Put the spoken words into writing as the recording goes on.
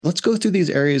let's go through these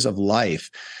areas of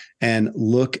life and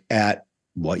look at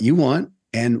what you want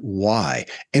and why.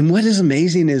 And what is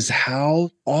amazing is how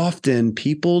often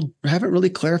people haven't really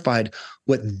clarified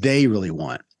what they really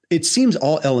want. It seems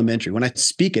all elementary. When I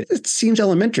speak it, it seems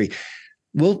elementary.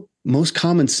 Well, most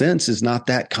common sense is not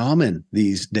that common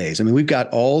these days. I mean, we've got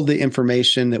all the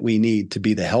information that we need to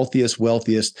be the healthiest,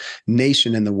 wealthiest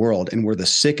nation in the world. And we're the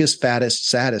sickest, fattest,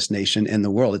 saddest nation in the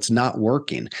world. It's not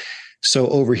working. So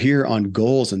over here on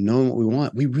goals and knowing what we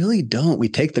want, we really don't. We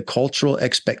take the cultural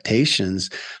expectations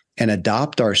and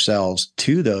adopt ourselves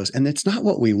to those. And it's not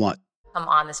what we want. Come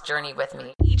on this journey with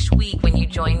me. Each week when you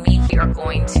join me, we are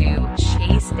going to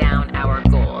chase down our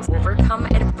goals, overcome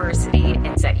adversity,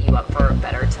 and set you up for a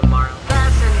better tomorrow.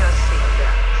 Fasten your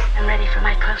seatbelts. I'm ready for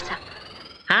my close-up.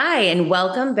 Hi, and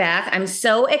welcome back. I'm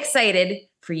so excited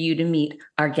for you to meet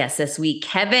our guest this week,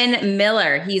 Kevin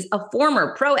Miller. He's a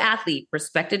former pro athlete,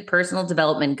 respected personal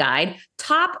development guide,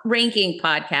 top-ranking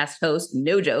podcast host,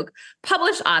 no joke,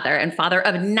 published author, and father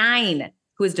of 9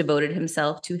 who has devoted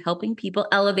himself to helping people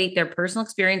elevate their personal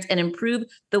experience and improve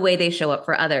the way they show up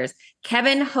for others.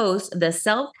 Kevin hosts the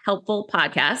Self-Helpful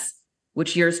Podcast,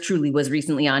 which yours truly was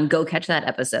recently on. Go catch that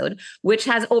episode, which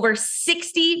has over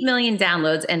 60 million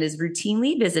downloads and is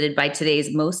routinely visited by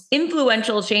today's most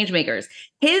influential changemakers.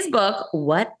 His book,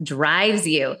 What Drives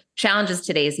You, challenges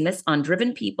today's myths on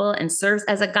driven people and serves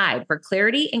as a guide for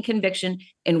clarity and conviction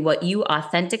in what you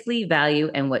authentically value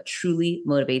and what truly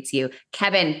motivates you.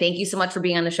 Kevin, thank you so much for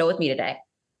being on the show with me today.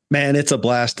 Man, it's a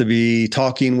blast to be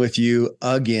talking with you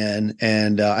again.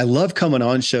 And I love coming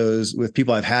on shows with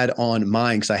people I've had on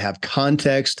mine because I have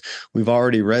context. We've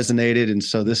already resonated. And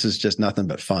so this is just nothing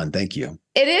but fun. Thank you.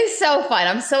 It is so fun.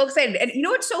 I'm so excited. And you know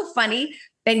what's so funny?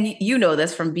 And you know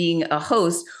this from being a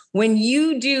host. When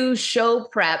you do show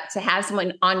prep to have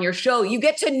someone on your show, you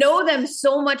get to know them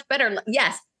so much better.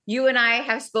 Yes. You and I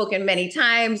have spoken many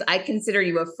times. I consider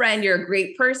you a friend. You're a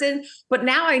great person. But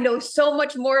now I know so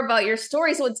much more about your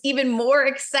story. So it's even more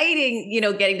exciting,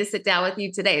 getting to sit down with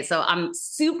you today. So I'm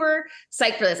super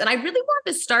psyched for this. And I really want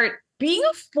to start. Being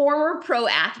a former pro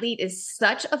athlete is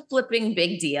such a flipping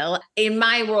big deal. In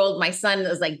my world, my son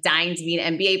is like dying to be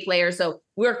an NBA player. So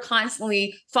we're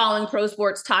constantly following pro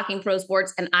sports, talking pro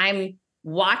sports, and I'm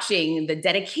watching the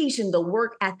dedication, the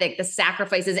work ethic, the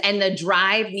sacrifices, and the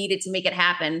drive needed to make it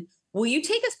happen. Will you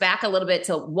take us back a little bit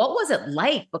to what was it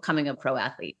like becoming a pro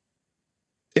athlete?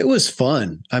 It was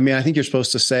fun. I mean, I think you're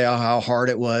supposed to say how hard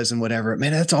it was and whatever.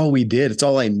 Man, that's all we did. It's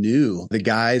all I knew. The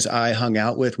guys I hung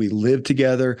out with, we lived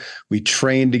together. We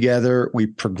trained together. We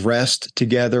progressed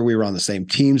together. We were on the same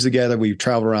teams together. We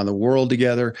traveled around the world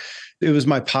together. It was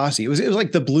my posse. It was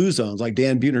like the Blue Zones, like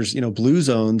Dan Buettner's, Blue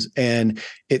Zones. And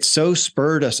it so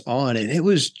spurred us on. And it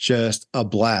was just a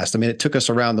blast. I mean, it took us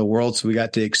around the world. So we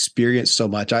got to experience so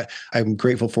much. I'm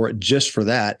grateful for it just for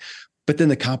that. But then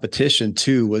the competition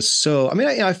too was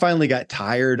I finally got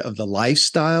tired of the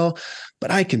lifestyle, but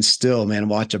I can still,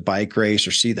 watch a bike race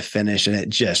or see the finish and it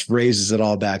just raises it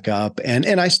all back up. And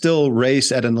I still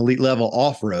race at an elite level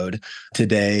off-road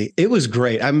today. It was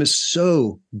great. I'm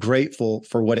so grateful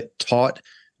for what it taught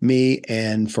me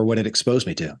and for what it exposed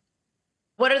me to.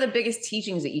 What are the biggest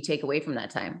teachings that you take away from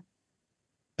that time?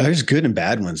 There's good and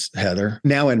bad ones, Heather.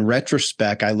 Now, in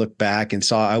retrospect, I look back and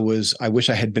saw I wish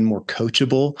I had been more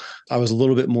coachable. I was a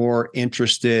little bit more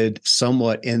interested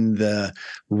somewhat in the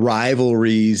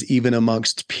rivalries, even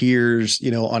amongst peers,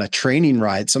 on a training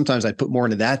ride. Sometimes I put more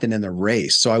into that than in the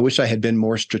race. So I wish I had been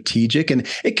more strategic. And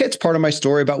it gets part of my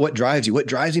story about what drives you. What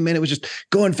drives me, man, it was just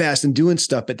going fast and doing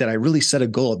stuff, but then I really set a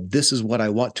goal of this is what I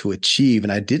want to achieve.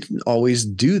 And I didn't always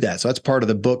do that. So that's part of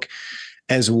the book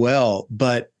as well.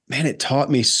 But man, it taught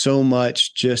me so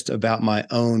much just about my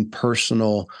own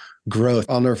personal growth.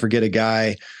 I'll never forget a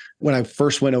guy when I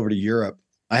first went over to Europe.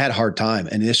 I had a hard time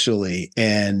initially,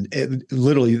 and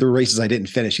literally the races I didn't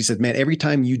finish. He said, man, every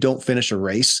time you don't finish a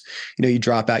race, you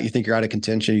drop out, you think you're out of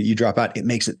contention, you drop out, it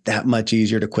makes it that much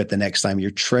easier to quit the next time.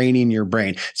 You're training your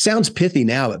brain. Sounds pithy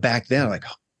now, but back then I'm like,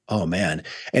 oh man.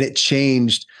 And it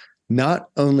changed not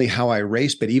only how I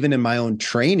race, but even in my own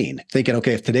training, thinking,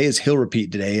 okay, if today is hill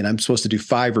repeat today and I'm supposed to do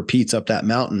 5 repeats up that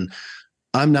mountain,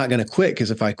 I'm not going to quit,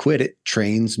 because if I quit, it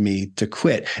trains me to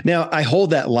quit. Now, I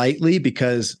hold that lightly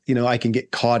because, I can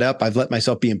get caught up. I've let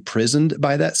myself be imprisoned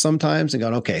by that sometimes and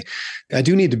gone, okay, I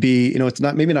do need to be, it's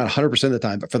maybe not 100% of the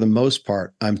time, but for the most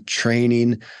part, I'm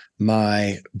training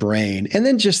my brain. And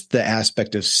then just the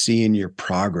aspect of seeing your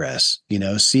progress,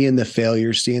 seeing the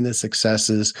failures, seeing the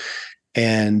successes,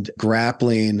 and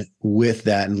grappling with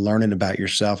that and learning about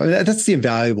yourself. I mean, that's the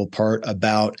invaluable part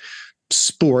about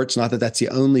sports. Not that that's the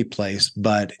only place,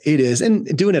 but it is. And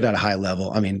doing it at a high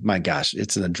level, I mean, my gosh,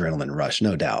 it's an adrenaline rush,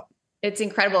 no doubt. It's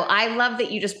incredible. I love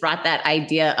that you just brought that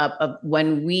idea up of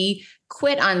when we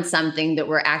quit on something that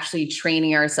we're actually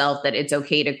training ourselves that it's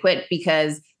okay to quit,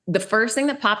 because the first thing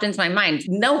that popped into my mind,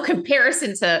 no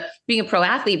comparison to being a pro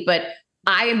athlete, but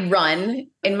I run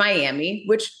in Miami,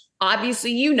 which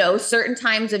obviously, certain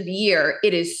times of year,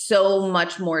 it is so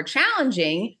much more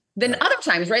challenging than other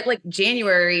times, right? Like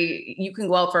January, you can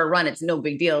go out for a run. It's no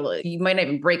big deal. You might not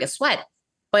even break a sweat.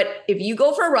 But if you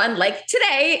go for a run like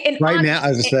today, and right now, I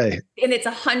was going to say, and it's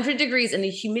 100 degrees and the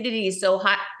humidity is so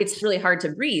hot, it's really hard to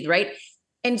breathe, right?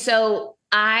 And so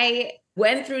I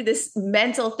went through this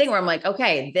mental thing where I'm like,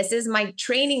 okay, this is my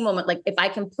training moment. Like if I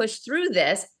can push through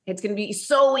this, it's going to be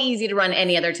so easy to run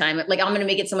any other time. Like I'm going to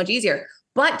make it so much easier.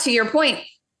 But to your point,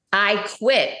 I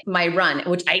quit my run,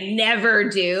 which I never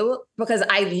do, because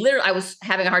I was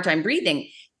having a hard time breathing.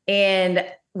 And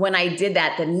when I did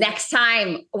that, the next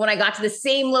time when I got to the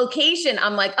same location,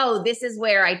 I'm like, oh, this is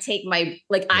where I take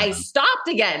I stopped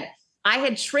again. I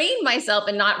had trained myself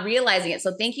and not realizing it.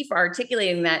 So thank you for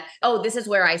articulating that. Oh, this is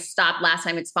where I stopped last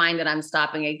time. It's fine that I'm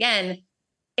stopping again.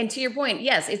 And to your point,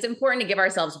 yes, it's important to give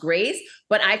ourselves grace,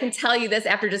 but I can tell you this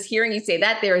after just hearing you say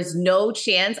that, there is no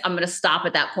chance I'm going to stop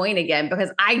at that point again,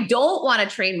 because I don't want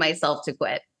to train myself to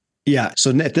quit. Yeah. So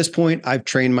at this point, I've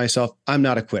trained myself. I'm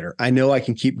not a quitter. I know I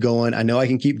can keep going. I know I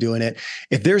can keep doing it.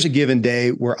 If there's a given day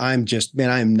where I am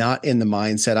not in the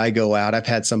mindset, I go out. I've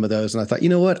had some of those and I thought, you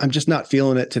know what? I'm just not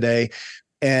feeling it today.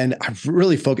 And I've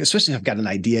really focused, especially if I've got an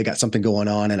idea, got something going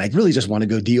on, and I really just want to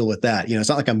go deal with that. It's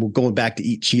not like I'm going back to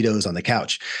eat Cheetos on the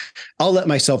couch. I'll let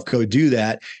myself go do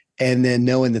that. And then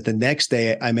knowing that the next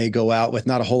day I may go out with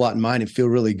not a whole lot in mind and feel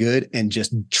really good and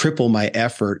just triple my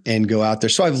effort and go out there.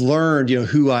 So I've learned,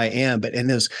 who I am. But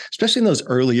especially in those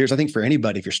early years, I think for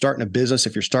anybody, if you're starting a business,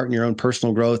 if you're starting your own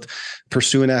personal growth,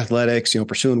 pursuing athletics,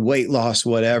 pursuing weight loss,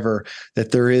 whatever,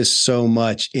 that there is so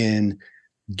much in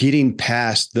getting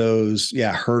past those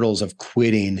hurdles of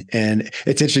quitting. And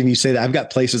it's interesting you say that. I've got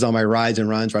places on my rides and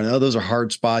runs where I know those are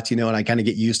hard spots, and I kind of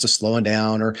get used to slowing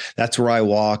down, or that's where I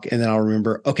walk. And then I'll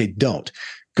remember, okay, don't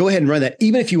go ahead and run that.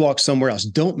 Even if you walk somewhere else,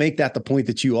 don't make that the point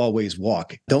that you always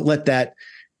walk. Don't let that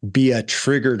be a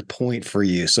triggered point for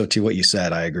you. So to what you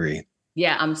said, I agree.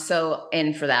 Yeah, I'm so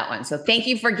in for that one. So thank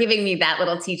you for giving me that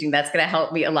little teaching. That's going to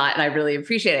help me a lot. And I really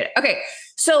appreciate it. Okay.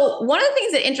 So one of the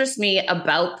things that interests me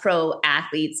about pro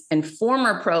athletes and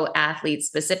former pro athletes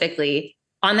specifically,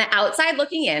 on the outside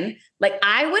looking in, like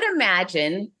I would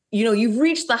imagine, you've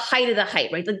reached the height of the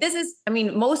height, right?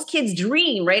 Like most kids'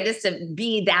 dream, right, is to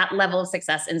be that level of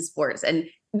success in sports. And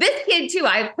this kid too,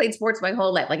 I've played sports my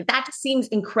whole life. Like that just seems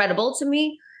incredible to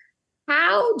me.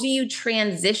 How do you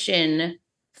transition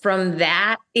from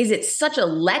that? Is it such a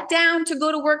letdown to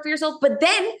go to work for yourself? But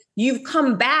then you've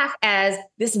come back as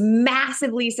this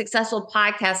massively successful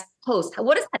podcast host.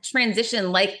 What is that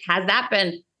transition like? Has that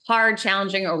been hard,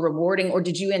 challenging, or rewarding, or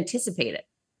did you anticipate it?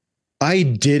 I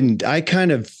didn't. I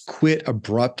kind of quit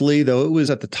abruptly, though it was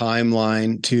at the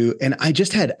timeline too. And I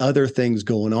just had other things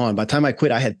going on. By the time I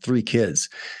quit, I had 3 kids.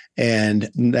 And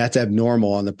that's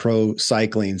abnormal on the pro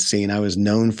cycling scene. I was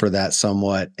known for that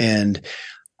somewhat. And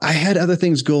I had other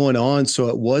things going on, so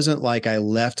it wasn't like I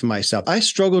left myself. I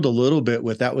struggled a little bit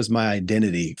with that was my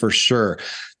identity for sure.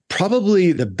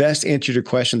 Probably the best answer to your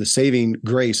question, the saving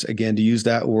grace, again, to use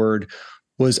that word,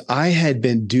 was I had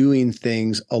been doing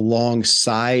things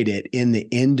alongside it in the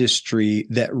industry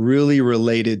that really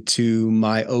related to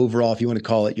my overall, if you want to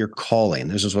call it your calling.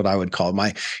 This is what I would call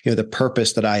my, the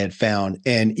purpose that I had found.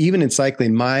 And even in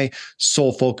cycling, my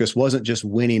sole focus wasn't just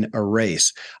winning a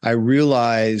race. I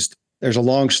realized there's a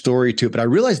long story to it, but I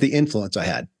realized the influence I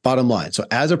had, bottom line. So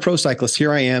as a pro cyclist,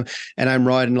 here I am, and I'm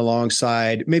riding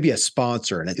alongside maybe a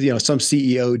sponsor and, some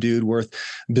CEO dude worth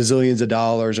bazillions of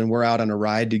dollars, and we're out on a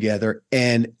ride together.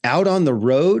 And out on the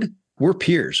road, we're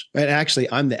peers. And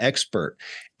actually, I'm the expert.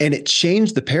 And it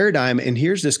changed the paradigm. And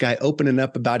here's this guy opening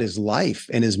up about his life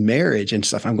and his marriage and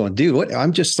stuff. I'm going, dude, what?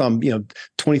 I'm just some,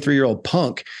 23-year-old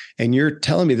punk. And you're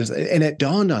telling me this. And it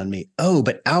dawned on me, oh,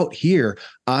 but out here,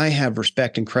 I have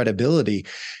respect and credibility.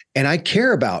 And I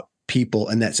care about people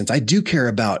in that sense. I do care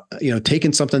about,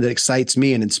 taking something that excites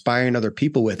me and inspiring other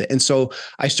people with it. And so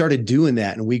I started doing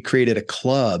that, and we created a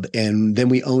club, and then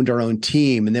we owned our own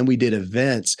team, and then we did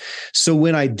events. So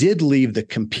when I did leave the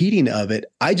competing of it,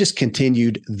 I just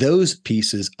continued those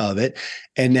pieces of it.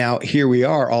 And now here we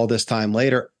are all this time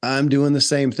later, I'm doing the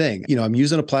same thing. I'm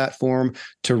using a platform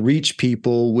to reach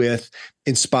people with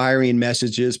inspiring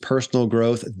messages, personal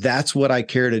growth. That's what I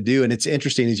care to do. And it's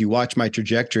interesting as you watch my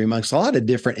trajectory amongst a lot of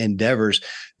different endeavors,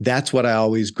 that's what I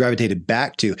always gravitated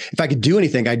back to. If I could do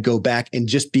anything, I'd go back and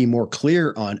just be more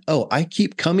clear on, oh, I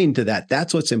keep coming to that.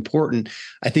 That's what's important.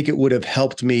 I think it would have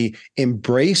helped me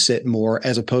embrace it more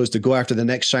as opposed to go after the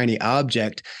next shiny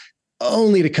object,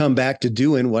 only to come back to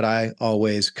doing what I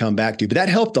always come back to. But that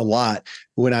helped a lot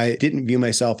when I didn't view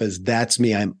myself as that's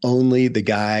me. I'm only the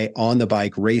guy on the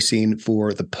bike racing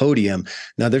for the podium.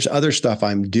 Now there's other stuff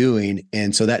I'm doing.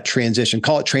 And so that transition,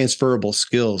 call it transferable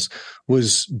skills,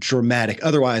 was dramatic.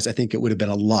 Otherwise, I think it would have been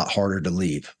a lot harder to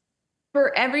leave.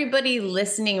 For everybody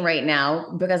listening right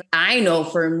now, because I know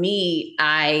for me,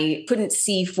 I couldn't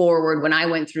see forward when I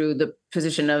went through the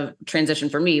position of transition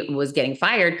for me was getting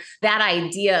fired. That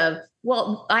idea of,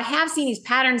 well, I have seen these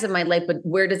patterns in my life, but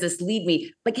where does this lead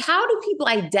me? Like, how do people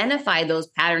identify those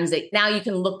patterns that now you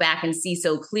can look back and see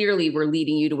so clearly were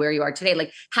leading you to where you are today?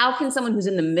 Like, how can someone who's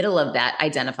in the middle of that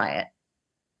identify it?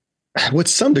 With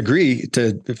some degree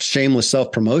to shameless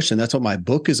self-promotion, that's what my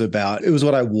book is about. It was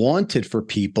what I wanted for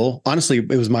people. Honestly,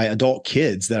 it was my adult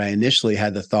kids that I initially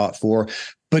had the thought for,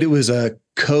 but it was a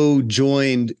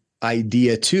co-joined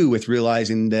idea too, with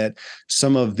realizing that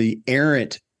some of the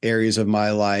errant areas of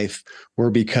my life were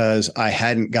because I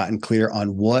hadn't gotten clear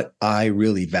on what I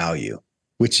really value,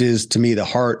 which is to me the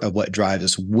heart of what drives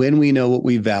us. When we know what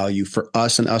we value for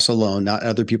us and us alone, not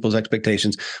other people's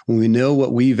expectations, when we know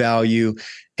what we value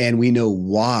and we know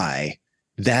why,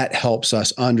 that helps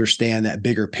us understand that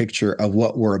bigger picture of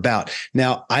what we're about.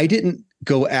 Now, I didn't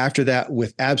go after that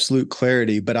with absolute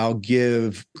clarity, but I'll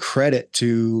give credit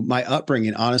to my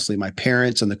upbringing. Honestly, my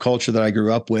parents and the culture that I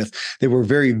grew up with, they were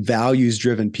very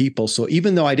values-driven people. So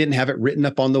even though I didn't have it written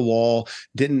up on the wall,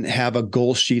 didn't have a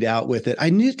goal sheet out with it, I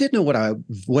did know what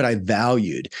I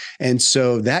valued. And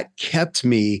so that kept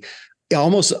me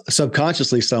almost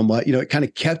subconsciously somewhat, it kind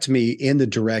of kept me in the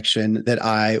direction that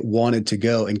I wanted to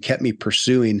go and kept me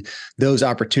pursuing those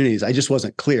opportunities. I just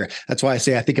wasn't clear. That's why I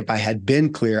say, I think if I had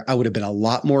been clear, I would have been a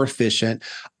lot more efficient.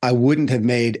 I wouldn't have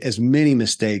made as many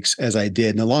mistakes as I did.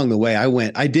 And along the way,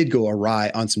 I did go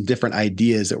awry on some different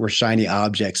ideas that were shiny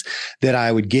objects that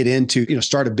I would get into,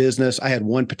 start a business. I had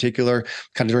one particular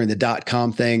kind of during the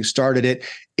 .com thing, started it.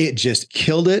 It just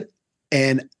killed it.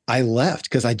 And I left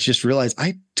because I just realized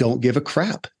I don't give a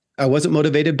crap. I wasn't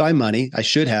motivated by money. I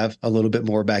should have a little bit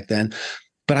more back then,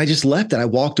 but I just left and I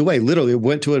walked away. Literally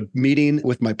went to a meeting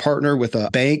with my partner with a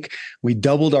bank. We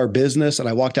doubled our business and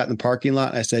I walked out in the parking lot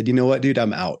and I said, you know what, dude,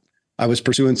 I'm out. I was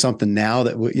pursuing something now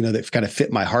that, that kind of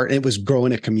fit my heart. It was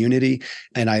growing a community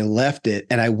and I left it.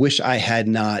 And I wish I had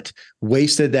not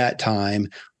wasted that time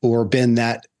or been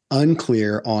that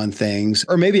unclear on things,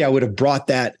 or maybe I would have brought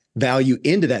that value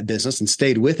into that business and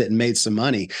stayed with it and made some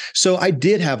money. So I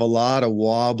did have a lot of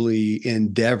wobbly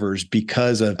endeavors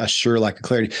because of a sure lack of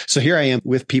clarity. So here I am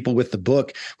with people with the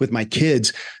book, with my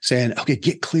kids saying, okay,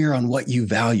 get clear on what you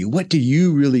value. What do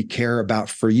you really care about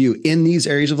for you in these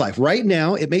areas of life? Right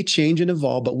now, it may change and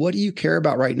evolve, but what do you care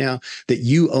about right now that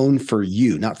you own for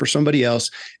you, not for somebody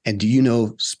else? And do you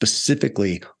know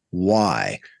specifically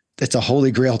why? It's a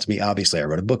holy grail to me. Obviously, I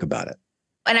wrote a book about it.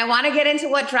 And I want to get into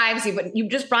what drives you, but you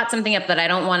just brought something up that I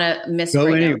don't want to miss. Go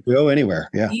anywhere.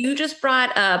 Yeah. You just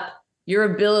brought up your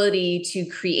ability to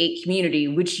create community,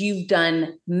 which you've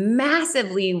done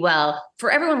massively well.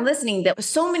 For everyone listening, that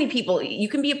so many people, you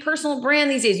can be a personal brand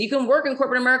these days. You can work in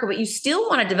corporate America, but you still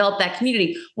want to develop that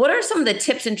community. What are some of the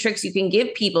tips and tricks you can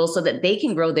give people so that they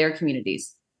can grow their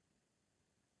communities?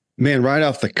 Man, right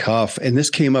off the cuff, and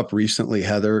this came up recently,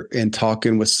 Heather, in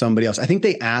talking with somebody else. I think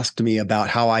they asked me about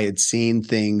how I had seen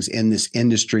things in this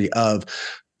industry of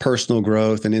personal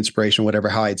growth and inspiration, whatever,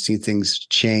 how I had seen things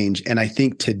change. And I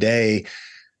think today,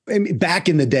 back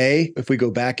in the day, if we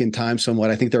go back in time somewhat,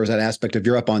 I think there was that aspect of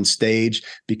you're up on stage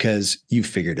because you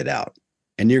figured it out.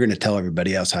 And you're going to tell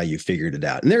everybody else how you figured it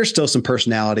out. And there are still some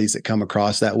personalities that come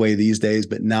across that way these days,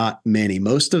 but not many.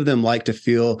 Most of them like to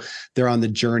feel they're on the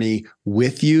journey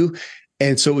with you.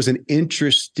 And so it was an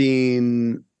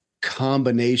interesting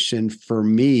combination for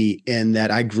me in that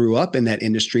I grew up in that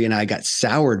industry and I got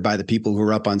soured by the people who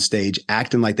were up on stage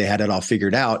acting like they had it all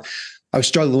figured out. I was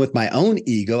struggling with my own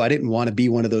ego. I didn't want to be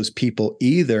one of those people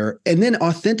either. And then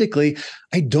authentically,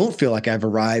 I don't feel like I've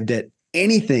arrived at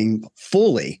anything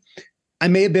fully. I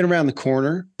may have been around the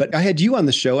corner, but I had you on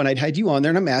the show and I'd had you on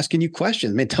there and I'm asking you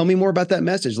questions. Man, tell me more about that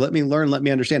message. Let me learn. Let me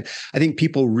understand. I think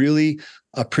people really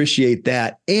appreciate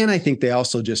that. And I think they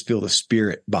also just feel the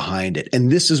spirit behind it.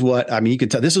 And this is what, I mean, you can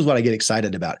tell, this is what I get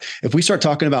excited about. If we start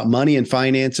talking about money and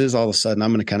finances, all of a sudden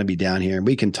I'm going to kind of be down here and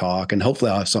we can talk and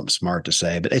hopefully I'll have something smart to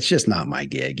say, but it's just not my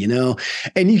gig, you know?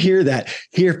 And you hear that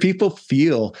here, people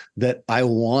feel that I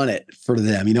want it for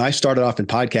them. You know, I started off in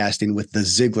podcasting with the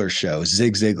Ziglar show,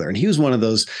 Zig Ziglar, and he was one of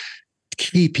those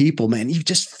key people, man. You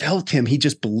just felt him. He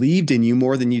just believed in you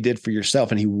more than you did for yourself,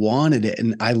 and he wanted it.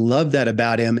 And I love that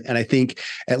about him. And I think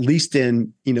at least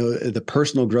in, you know, the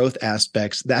personal growth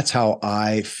aspects, that's how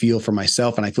I feel for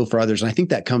myself and I feel for others. And I think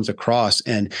that comes across.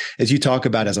 And as you talk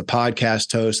about as a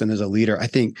podcast host and as a leader, I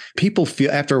think people feel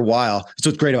after a while, it's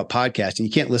what's great about podcasting. You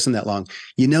can't listen that long.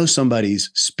 You know somebody's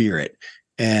spirit.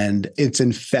 And it's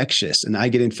infectious. And I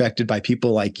get infected by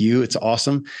people like you. It's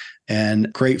awesome.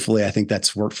 And gratefully, I think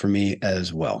that's worked for me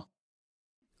as well.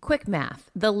 Quick math.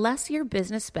 The less your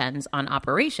business spends on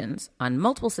operations, on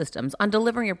multiple systems, on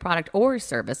delivering your product or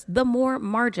service, the more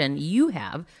margin you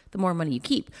have, the more money you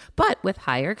keep. But with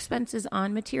higher expenses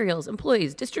on materials,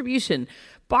 employees, distribution,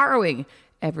 borrowing,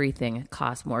 everything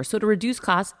costs more. So to reduce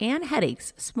costs and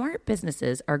headaches, smart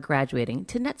businesses are graduating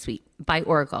to NetSuite by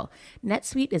Oracle.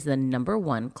 NetSuite is the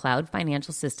 #1 cloud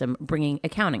financial system bringing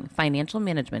accounting, financial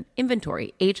management,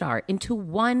 inventory, HR into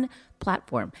one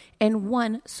platform and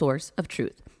one source of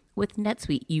truth. With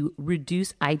NetSuite, you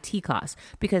reduce IT costs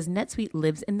because NetSuite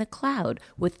lives in the cloud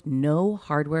with no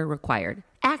hardware required,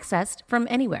 accessed from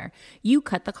anywhere. You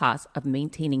cut the cost of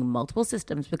maintaining multiple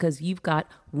systems because you've got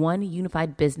one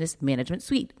unified business management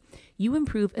suite. You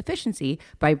improve efficiency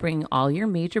by bringing all your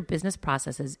major business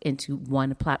processes into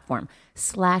one platform,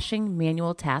 slashing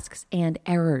manual tasks and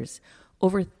errors.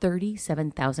 Over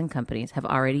 37,000 companies have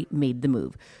already made the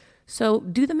move. So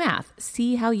do the math.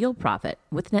 See how you'll profit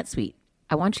with NetSuite.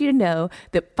 I want you to know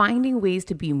that finding ways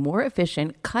to be more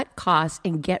efficient, cut costs,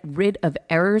 and get rid of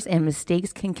errors and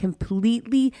mistakes can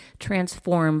completely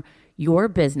transform your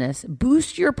business,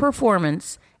 boost your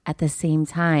performance at the same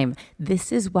time.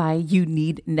 This is why you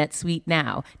need NetSuite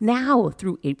now. Now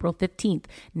through April 15th,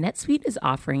 NetSuite is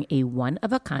offering a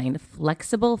one-of-a-kind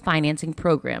flexible financing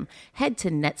program. Head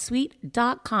to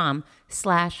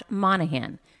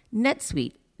netsuite.com/Monahan.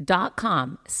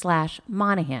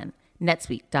 netsuite.com/Monahan.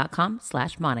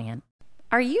 netsuite.com/Monahan.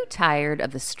 Are you tired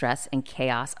of the stress and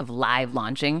chaos of live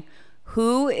launching?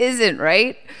 Who isn't,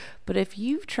 right? But if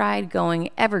you've tried going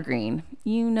evergreen,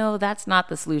 you know that's not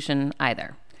the solution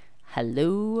either.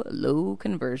 Hello, low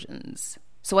conversions.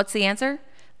 So what's the answer?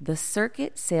 The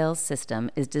Circuit Sales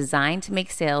System is designed to make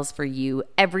sales for you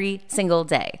every single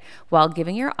day while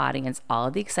giving your audience all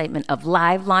of the excitement of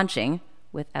live launching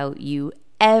without you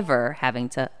ever having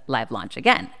to live launch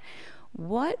again.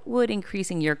 What would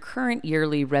increasing your current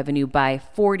yearly revenue by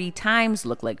 40 times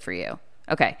look like for you?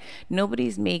 Okay,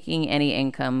 nobody's making any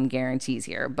income guarantees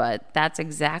here, but that's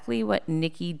exactly what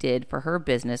Nikki did for her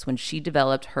business when she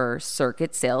developed her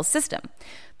Circuit Sales System.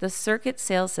 The Circuit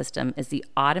Sales System is the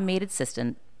automated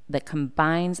system that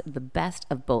combines the best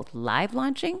of both live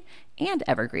launching and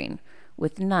evergreen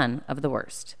with none of the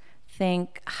worst.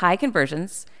 Think high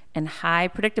conversions and high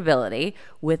predictability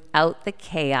without the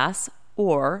chaos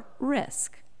or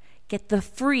risk. Get the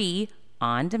free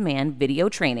on-demand video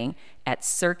training at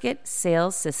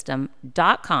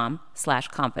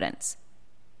circuitsalessystem.com/confidence.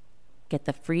 Get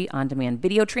the free on-demand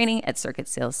video training at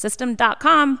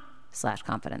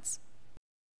circuitsalessystem.com/confidence.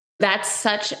 That's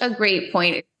such a great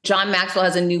point. John Maxwell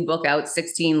has a new book out,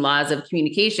 16 Laws of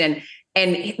Communication.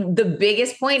 And the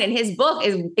biggest point in his book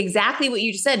is exactly what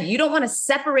you just said. You don't want to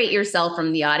separate yourself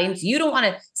from the audience. You don't want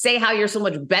to say how you're so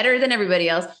much better than everybody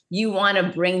else. You want to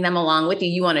bring them along with you.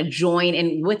 You want to join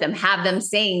in with them, have them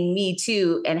saying me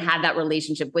too, and have that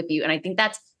relationship with you. And I think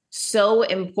that's so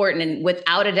important. And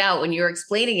without a doubt, when you're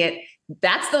explaining it,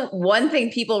 that's the one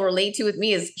thing people relate to with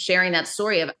me is sharing that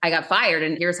story of I got fired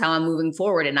and here's how I'm moving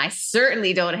forward. And I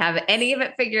certainly don't have any of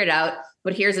it figured out,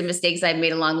 but here's the mistakes I've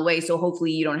made along the way. So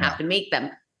hopefully you don't have to make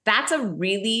them. That's a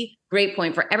really great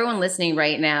point for everyone listening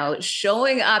right now,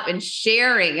 showing up and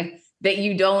sharing that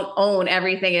you don't own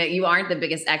everything, that you aren't the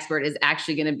biggest expert is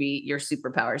actually going to be your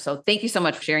superpower. So thank you so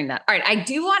much for sharing that. All right. I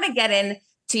do want to get in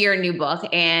to your new book.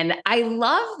 And I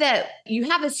love that you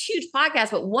have this huge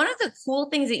podcast, but one of the cool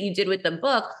things that you did with the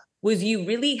book was you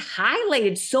really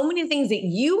highlighted so many things that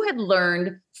you had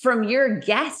learned from your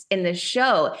guests in the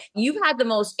show. You've had the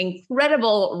most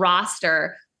incredible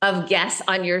roster of guests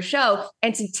on your show,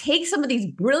 and to take some of these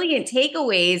brilliant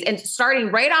takeaways and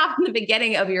starting right off in the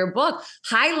beginning of your book,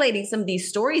 highlighting some of these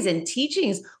stories and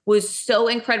teachings was so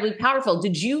incredibly powerful.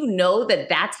 Did you know that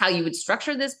that's how you would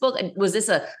structure this book? And was this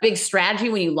a big strategy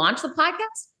when you launched the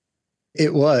podcast?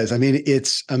 It was. I mean,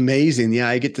 it's amazing. Yeah,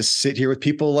 I get to sit here with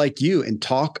people like you and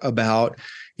talk about,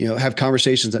 have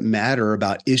conversations that matter,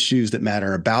 about issues that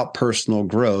matter, about personal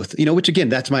growth, which again,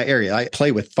 that's my area. I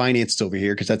play with finance over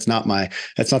here because that's not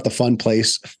the fun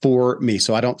place for me.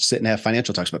 So I don't sit and have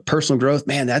financial talks, but personal growth,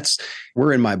 man,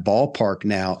 we're in my ballpark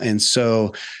now. And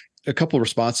so a couple of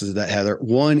responses to that, Heather.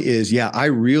 One is, I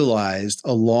realized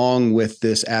along with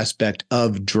this aspect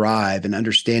of drive and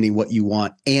understanding what you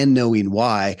want and knowing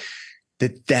why,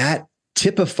 that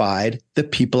typified the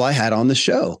people I had on the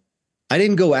show. I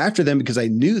didn't go after them because I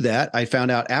knew that. I found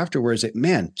out afterwards that,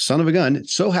 man, son of a gun, it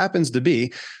so happens to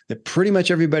be that pretty much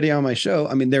everybody on my show,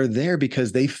 I mean, they're there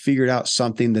because they figured out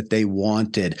something that they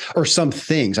wanted, or some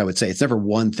things, I would say. It's never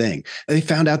one thing. They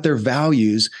found out their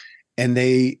values and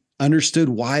they understood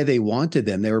why they wanted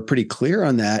them. They were pretty clear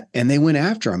on that and they went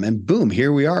after them. And boom,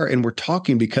 here we are. And we're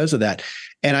talking because of that.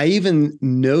 And I even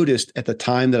noticed at the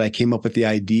time that I came up with the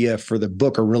idea for the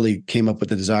book, or really came up with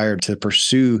the desire to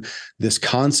pursue this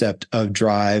concept of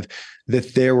drive,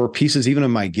 that there were pieces even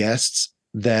of my guests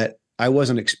that I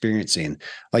wasn't experiencing,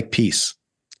 like peace.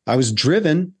 I was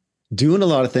driven, doing a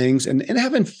lot of things and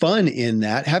having fun in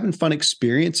that, having fun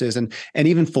experiences and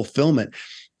even fulfillment.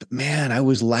 But man, I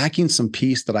was lacking some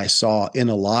peace that I saw in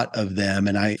a lot of them.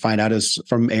 And I find out is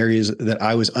from areas that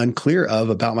I was unclear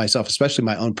of about myself, especially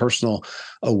my own personal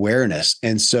awareness.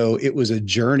 And so it was a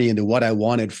journey into what I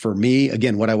wanted for me,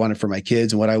 again, what I wanted for my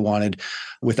kids and what I wanted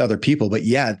with other people. But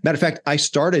yeah, matter of fact, I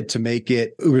started to make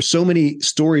it, there were so many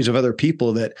stories of other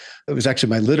people that it was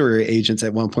actually my literary agents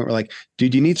at one point were like,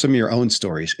 dude, you need some of your own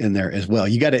stories in there as well.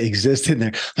 You got to exist in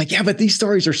there. I'm like, yeah, but these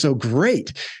stories are so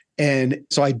great. And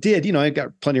so I did, I've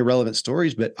got plenty of relevant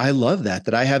stories, but I love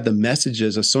that I have the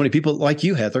messages of so many people like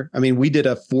you, Heather. I mean, we did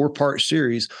a 4-part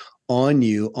series on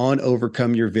you, on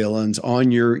overcome your villains,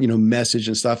 on your, message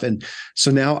and stuff. And so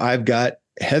now I've got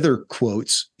Heather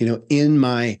quotes, in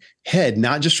my head,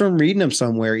 not just from reading them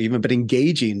somewhere even, but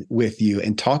engaging with you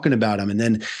and talking about them. And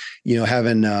then,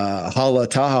 having Hala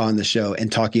Taha on the show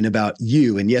and talking about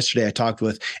you. And yesterday I talked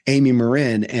with Amy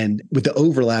Marin and with the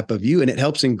overlap of you, and it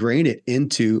helps ingrain it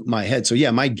into my head. So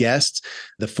yeah, my guests,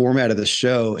 the format of the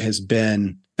show has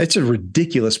been, it's a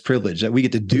ridiculous privilege that we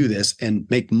get to do this and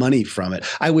make money from it.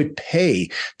 I would pay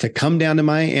to come down to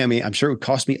Miami. I'm sure it would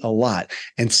cost me a lot,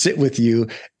 and sit with you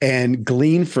and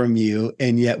glean from you.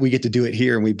 And yet we get to do it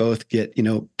here and we both get,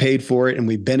 paid for it and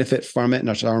we benefit from it and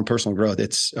our own personal growth.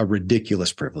 It's a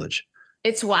ridiculous privilege.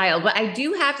 It's wild. But I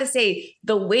do have to say,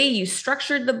 the way you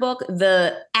structured the book,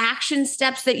 the action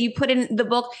steps that you put in the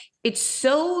book, it's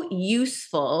so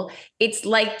useful. It's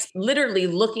like literally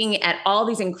looking at all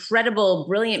these incredible,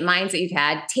 brilliant minds that you've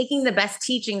had, taking the best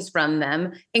teachings from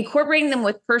them, incorporating them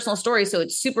with personal stories. So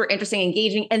it's super interesting,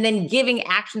 engaging, and then giving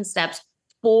action steps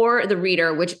for the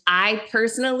reader, which I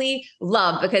personally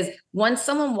love, because once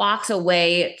someone walks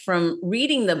away from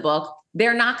reading the book,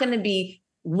 they're not going to be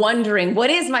wondering, what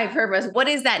is my purpose? What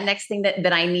is that next thing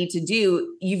that I need to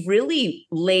do? You've really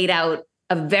laid out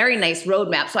a very nice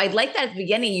roadmap. So I'd like that at the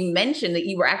beginning, you mentioned that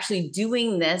you were actually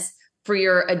doing this for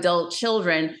your adult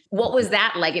children. What was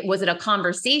that like? Was it a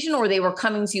conversation, or they were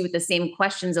coming to you with the same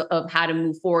questions of how to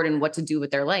move forward and what to do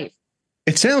with their life?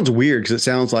 It sounds weird because it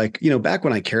sounds like, back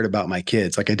when I cared about my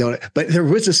kids, like I don't, but there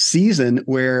was a season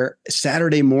where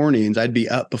Saturday mornings I'd be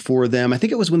up before them. I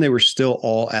think it was when they were still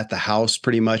all at the house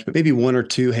pretty much, but maybe one or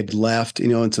two had left,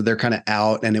 and so they're kind of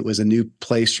out and it was a new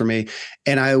place for me.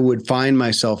 And I would find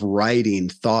myself writing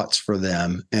thoughts for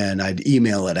them and I'd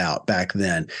email it out back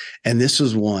then. And this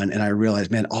was one. And I realized,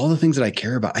 man, all the things that I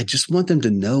care about, I just want them to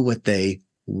know what they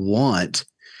want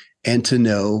and to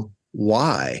know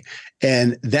why.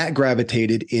 And that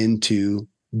gravitated into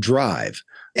drive.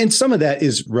 And some of that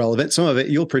is relevant. Some of it,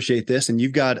 you'll appreciate this. And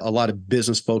you've got a lot of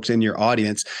business folks in your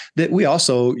audience that we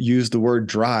also use the word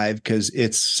drive because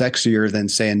it's sexier than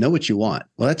saying, know what you want.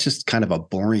 Well, that's just kind of a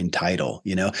boring title,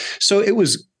 So it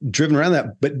was driven around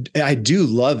that. But I do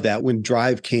love that when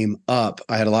drive came up,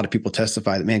 I had a lot of people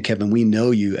testify that, man, Kevin, we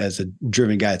know you as a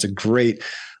driven guy. It's a great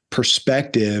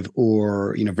perspective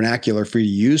or, vernacular for you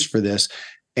to use for this.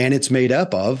 And it's made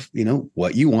up of,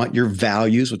 what you want, your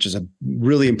values, which is a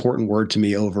really important word to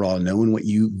me overall, knowing what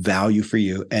you value for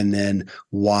you, and then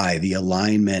why, the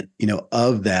alignment,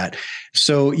 of that.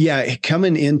 So yeah,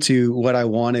 coming into what I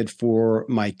wanted for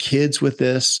my kids with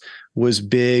this was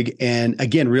big. And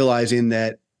again, realizing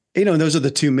that And those are the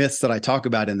two myths that I talk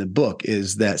about in the book,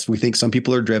 is that we think some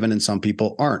people are driven and some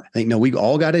people aren't. I think, no, we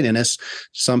all got it in us.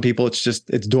 Some people,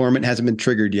 it's dormant, hasn't been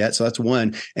triggered yet. So that's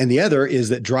one. And the other is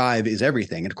that drive is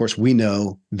everything. And of course, we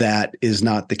know that is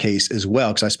not the case as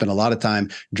well, because I spent a lot of time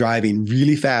driving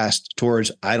really fast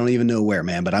towards, I don't even know where,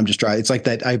 man, but I'm just driving. It's like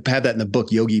that. I have that in the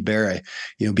book, Yogi Berra,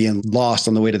 being lost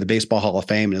on the way to the Baseball Hall of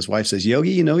Fame. And his wife says,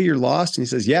 Yogi, you're lost. And he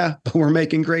says, yeah, but we're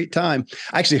making great time.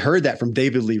 I actually heard that from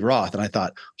David Lee Roth. And I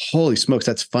thought, holy smokes,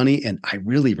 that's funny. And I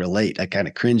really relate. I kind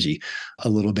of cringy a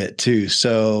little bit too.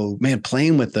 So man,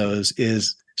 playing with those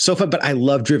is so fun, but I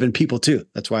love driven people too.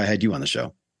 That's why I had you on the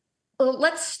show. Well,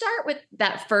 let's start with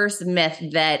that first myth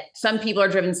that some people are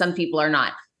driven, some people are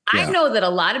not. Yeah. I know that a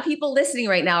lot of people listening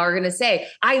right now are going to say,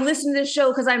 I listen to this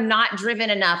show because I'm not driven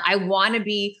enough. I want to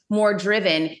be more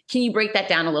driven. Can you break that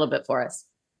down a little bit for us?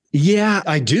 Yeah,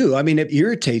 I do. I mean, it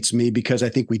irritates me because I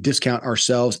think we discount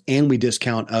ourselves and we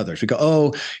discount others. We go,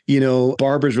 oh,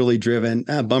 Barbara's really driven.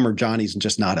 Bummer, Johnny's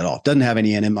just not at all. Doesn't have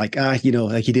any in him. Like, like he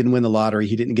didn't win the lottery.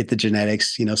 He didn't get the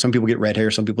genetics. Some people get red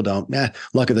hair. Some people don't.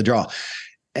 Luck of the draw.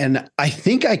 And I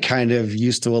think I kind of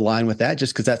used to align with that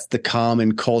just because that's the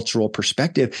common cultural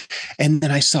perspective. And then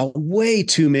I saw way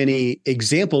too many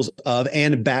examples of,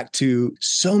 and back to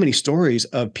so many stories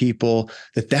of people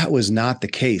that was not the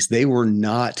case. They were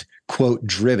not, quote,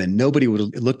 driven. Nobody would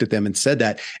have looked at them and said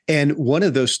that. And one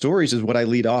of those stories is what I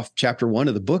lead off chapter 1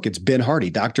 of the book. It's Ben Hardy,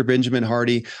 Dr. Benjamin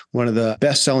Hardy, one of the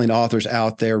best-selling authors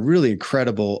out there, really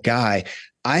incredible guy.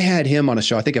 I had him on a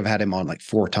show. I think I've had him on like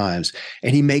 4 times,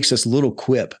 and he makes this little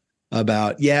quip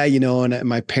about, and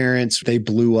my parents, they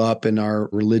blew up and our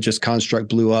religious construct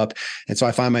blew up. And so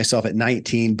I find myself at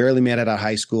 19, barely made it out of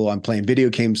high school. I'm playing video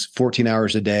games 14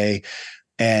 hours a day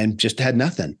and just had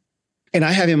nothing. And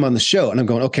I have him on the show and I'm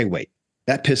going, okay, wait,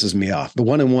 that pisses me off. The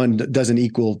 1 and 1 doesn't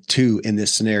equal 2 in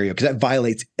this scenario, because that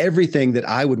violates everything that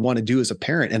I would want to do as a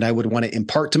parent. And I would want to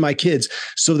impart to my kids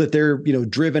so that they're,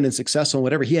 driven and successful and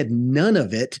whatever. He had none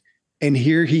of it. And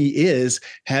here he is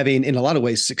having, in a lot of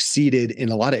ways, succeeded in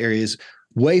a lot of areas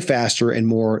way faster and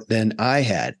more than I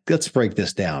had. Let's break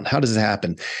this down. How does it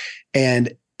happen?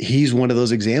 And he's one of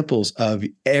those examples of,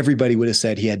 everybody would have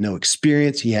said he had no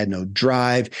experience. He had no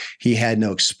drive. He had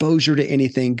no exposure to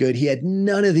anything good. He had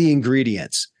none of the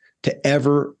ingredients to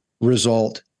ever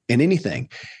result in anything.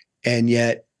 And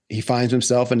yet he finds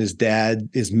himself in his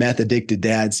meth addicted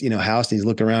dad's, house. And he's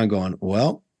looking around going,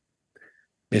 well,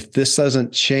 if this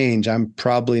doesn't change, I'm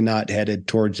probably not headed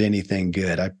towards anything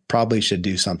good. I probably should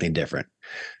do something different.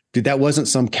 Dude, that wasn't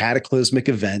some cataclysmic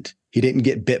event. He didn't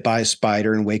get bit by a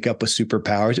spider and wake up with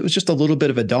superpowers. It was just a little bit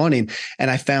of a dawning.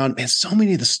 And I found, man, so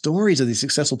many of the stories of these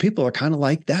successful people are kind of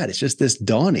like that. It's just this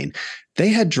dawning. They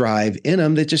had drive in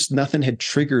them. That just nothing had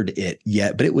triggered it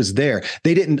yet, but it was there.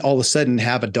 They didn't all of a sudden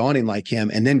have a dawning like him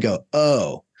and then go,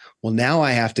 oh, well, now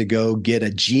I have to go get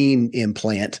a gene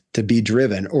implant to be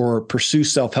driven or pursue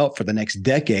self-help for the next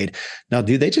decade. Now,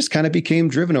 dude, they just kind of became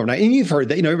driven overnight. And you've heard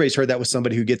that, everybody's heard that with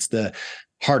somebody who gets the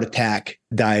heart attack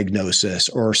diagnosis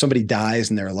or somebody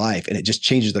dies in their life and it just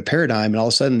changes the paradigm. And all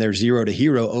of a sudden they're zero to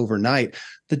hero overnight.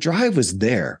 The drive was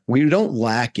there. We don't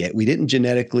lack it. We didn't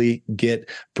genetically get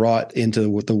brought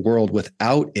into the world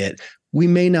without it. We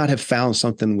may not have found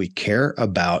something we care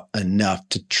about enough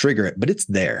to trigger it, but it's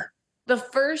there. The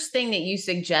first thing that you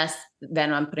suggest,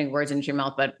 then I'm putting words into your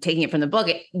mouth, but taking it from the book,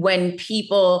 when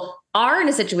people are in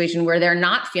a situation where they're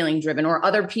not feeling driven or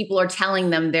other people are telling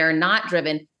them they're not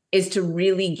driven, is to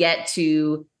really get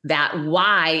to that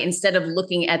why instead of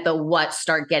looking at the what,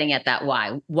 start getting at that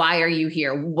why. Why are you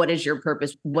here? What is your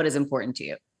purpose? What is important to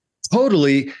you?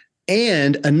 Totally.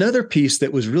 And another piece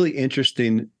that was really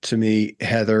interesting to me,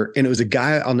 Heather, and it was a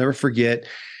guy I'll never forget,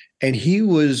 and he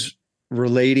was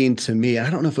relating to me. I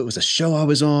don't know if it was a show I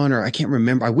was on or I can't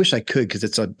remember. I wish I could because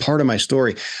it's a part of my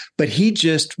story. But he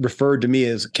just referred to me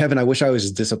as, Kevin, I wish I was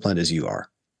as disciplined as you are.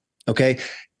 Okay.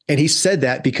 And he said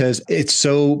that because it's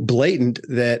so blatant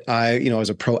that I was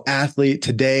a pro athlete.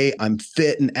 Today I'm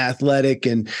fit and athletic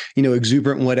and,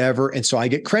 exuberant and whatever. And so I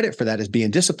get credit for that as being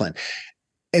disciplined.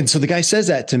 And so the guy says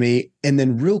that to me. And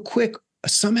then real quick,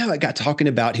 somehow I got talking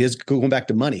about his going back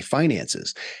to money,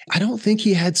 finances. I don't think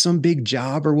he had some big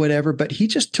job or whatever, but he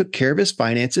just took care of his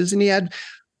finances and he had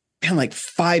like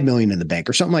 $5 million in the bank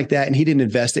or something like that. And he didn't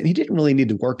invest it and he didn't really need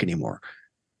to work anymore.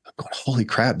 I'm going, holy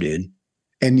crap, dude.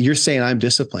 And you're saying I'm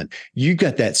disciplined. You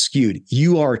got that skewed.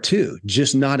 You are too,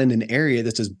 just not in an area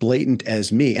that's as blatant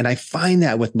as me. And I find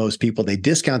that with most people, they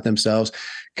discount themselves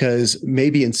because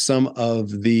maybe in some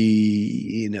of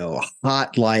the,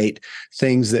 hot light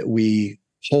things that we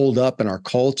hold up in our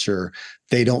culture,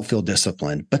 they don't feel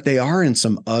disciplined, but they are in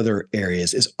some other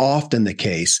areas is often the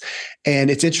case. And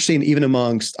it's interesting, even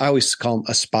amongst, I always call them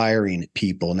aspiring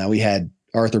people. Now we had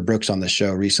Arthur Brooks on the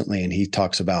show recently, and he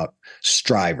talks about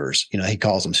strivers. He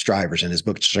calls them strivers in his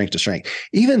book, Strength to Strength.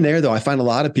 Even there, though, I find a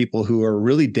lot of people who are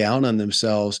really down on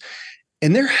themselves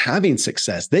and they're having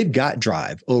success. They've got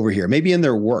drive over here, maybe in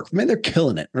their work. Maybe they're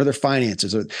killing it, or their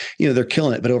finances, or, they're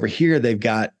killing it. But over here, they've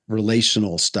got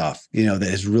relational stuff, that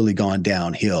has really gone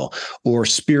downhill, or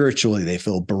spiritually, they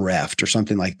feel bereft or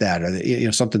something like that.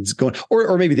 Or, something's going,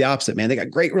 or maybe the opposite, man. They got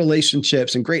great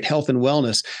relationships and great health and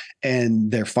wellness,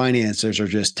 and their finances are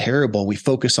just terrible. We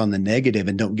focus on the negative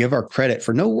and don't give our credit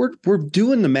for, no, we're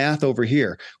doing the math over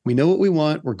here. We know what we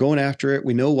want. We're going after it.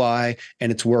 We know why,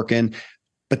 and it's working.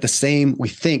 But we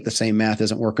think the same math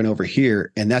isn't working over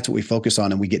here. And that's what we focus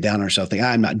on. And we get down on ourselves, think,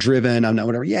 I'm not driven, I'm not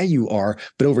whatever. Yeah, you are.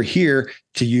 But over here,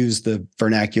 to use the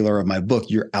vernacular of my book,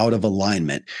 you're out of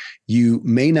alignment. You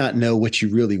may not know what you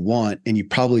really want, and you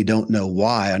probably don't know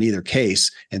why on either case.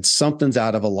 And something's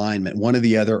out of alignment, one or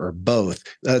the other, or both.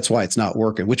 That's why it's not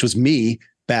working, which was me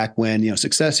back when,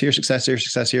 success here, success here,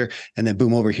 success here, and then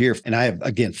boom over here. And I have,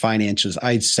 again, finances.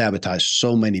 I sabotage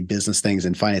so many business things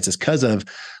and finances because of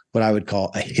what I would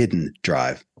call a hidden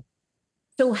drive.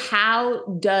 So how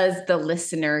does the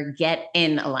listener get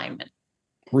in alignment?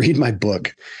 Read my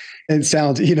book. And it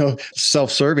sounds,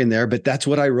 self-serving there, but that's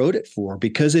what I wrote it for,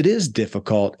 because it is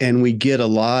difficult. And we get a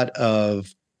lot of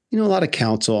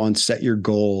counsel on set your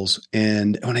goals.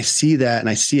 And when I see that, and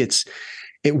I see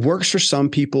it works for some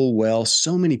people well,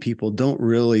 so many people don't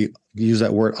really use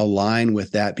that word align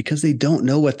with that because they don't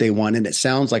know what they want. And it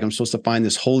sounds like I'm supposed to find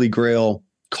this holy grail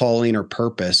calling or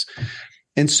purpose.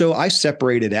 And so I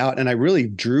separated out, and I really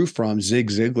drew from Zig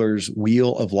Ziglar's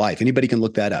Wheel of Life. Anybody can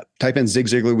look that up. Type in Zig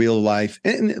Ziglar Wheel of Life.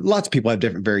 And lots of people have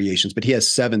different variations, but he has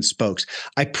 7 spokes.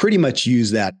 I pretty much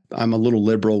use that. I'm a little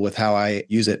liberal with how I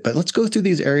use it, but let's go through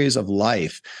these areas of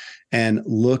life and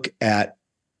look at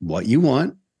what you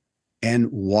want and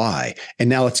why. And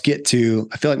now let's get to,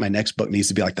 I feel like my next book needs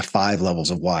to be like the 5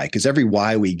 levels of why, because every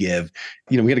why we give,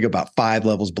 we got to go about 5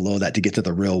 levels below that to get to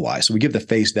the real why. So we give the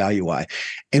face value why.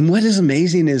 And what is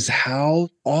amazing is how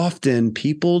often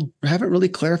people haven't really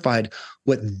clarified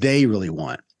what they really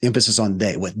want. Emphasis on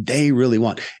what they really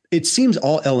want. It seems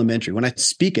all elementary. When I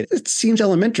speak it seems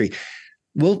elementary.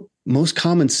 Well, most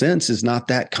common sense is not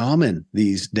that common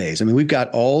these days. I mean, we've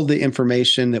got all the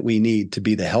information that we need to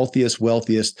be the healthiest,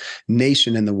 wealthiest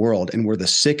nation in the world. And we're the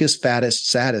sickest, fattest,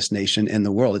 saddest nation in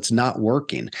the world. It's not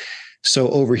working. So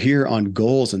over here on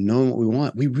goals and knowing what we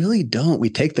want, we really don't.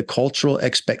 We take the cultural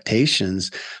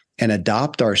expectations and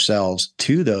adopt ourselves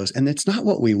to those. And it's not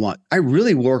what we want. I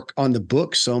really work on the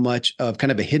book so much of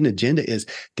kind of a hidden agenda is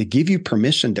to give you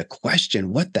permission to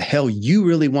question what the hell you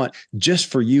really want just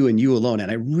for you and you alone.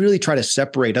 And I really try to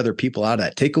separate other people out of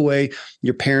that. Take away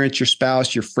your parents, your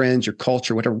spouse, your friends, your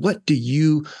culture, whatever. What do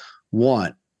you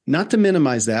want? Not to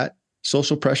minimize that.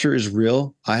 Social pressure is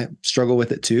real. I struggle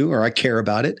with it too, or I care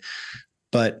about it.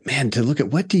 But man, to look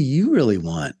at what do you really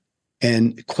want?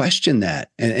 And question that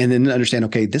and then understand,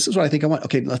 okay, this is what I think I want.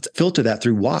 Okay, let's filter that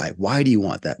through why. Why do you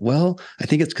want that? Well, I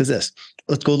think it's because this.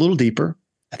 Let's go a little deeper.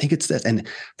 I think it's this. And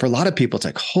for a lot of people, it's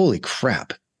like, holy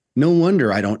crap. No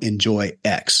wonder I don't enjoy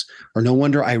X, or no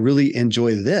wonder I really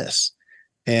enjoy this.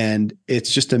 And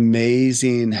it's just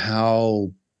amazing how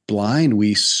blind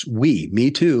we, me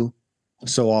too,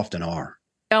 so often are.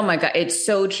 Oh my God, it's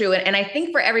so true. And I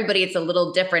think for everybody, it's a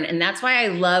little different. And that's why I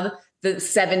love the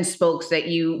 7 spokes that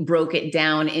you broke it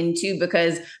down into,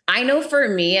 because I know for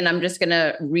me, and I'm just going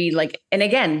to read and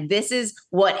again, this is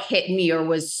what hit me or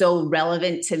was so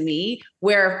relevant to me,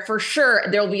 where for sure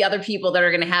there'll be other people that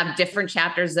are going to have different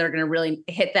chapters that are going to really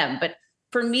hit them. But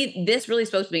for me, this really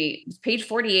spoke to me. It's page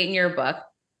 48 in your book.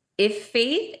 If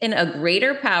faith in a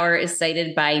greater power is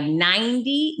cited by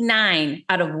 99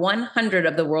 out of 100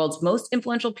 of the world's most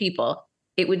influential people,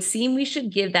 it would seem we should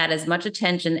give that as much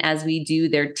attention as we do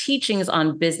their teachings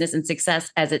on business and success,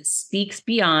 as it speaks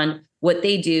beyond what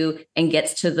they do and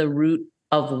gets to the root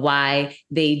of why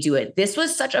they do it. This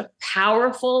was such a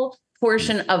powerful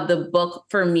portion of the book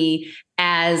for me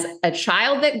as a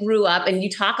child that grew up. And you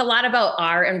talk a lot about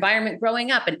our environment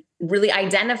growing up and really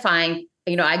identifying,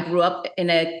 I grew up in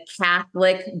a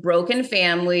Catholic broken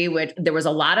family, which there was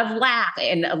a lot of lack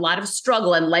and a lot of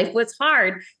struggle, and life was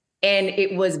hard. And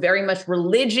it was very much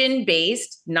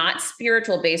religion-based, not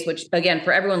spiritual-based, which, again,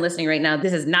 for everyone listening right now,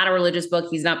 this is not a religious book.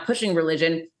 He's not pushing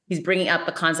religion. He's bringing up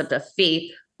the concept of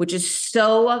faith, which is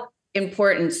so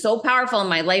important, so powerful in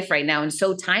my life right now, and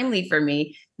so timely for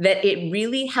me that it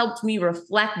really helped me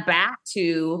reflect back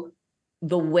to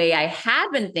the way I had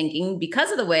been thinking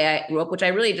because of the way I grew up, which I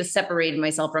really just separated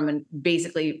myself from and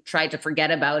basically tried to forget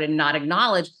about and not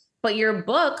acknowledge. But your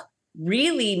book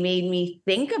really made me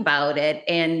think about it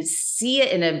and see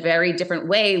it in a very different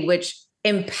way, which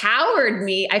empowered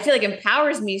me. I feel like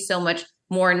empowers me so much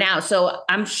more now. So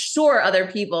I'm sure other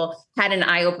people had an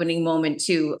eye-opening moment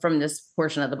too from this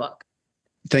portion of the book.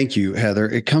 Thank you, Heather.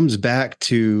 It comes back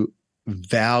to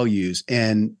values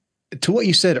and to what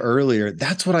you said earlier.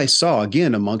 That's what I saw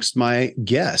again amongst my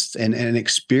guests and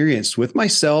experienced with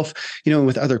myself, and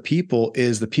with other people,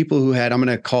 is the people who had, I'm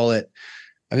going to call it,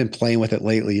 I've been playing with it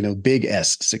lately, big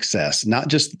S success, not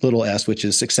just little s, which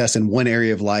is success in one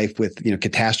area of life with,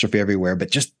 catastrophe everywhere,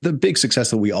 but just the big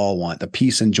success that we all want, the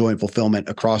peace and joy and fulfillment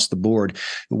across the board.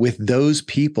 With those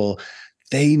people,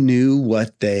 they knew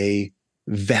what they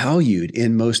valued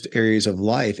in most areas of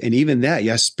life. And even that,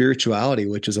 yes, spirituality,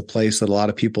 which is a place that a lot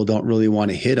of people don't really want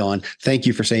to hit on. Thank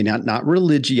you for saying not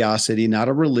religiosity, not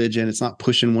a religion. It's not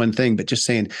pushing one thing, but just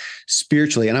saying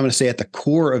spiritually. And I'm going to say at the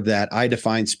core of that, I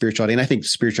define spirituality. And I think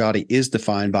spirituality is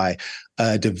defined by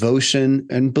devotion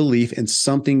and belief in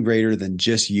something greater than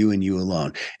just you and you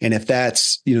alone. And if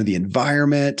that's, the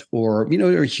environment or,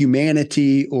 or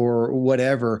humanity or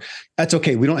whatever, that's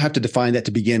okay. We don't have to define that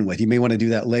to begin with. You may want to do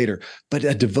that later, but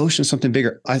a devotion, something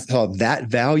bigger. I thought that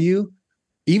value,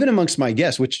 even amongst my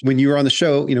guests, which when you were on the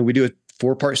show, we do a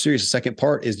 4-part series. The second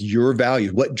part is your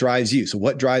value. What drives you? So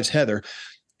what drives Heather?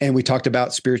 And we talked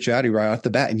about spirituality right off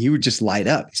the bat, and you would just light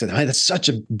up. You said, that's such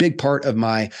a big part of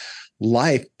my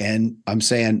life. And I'm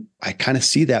saying, I kind of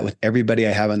see that with everybody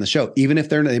I have on the show, even if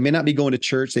they may not be going to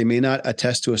church, they may not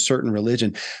attest to a certain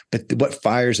religion, but what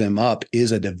fires them up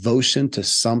is a devotion to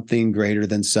something greater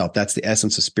than self. That's the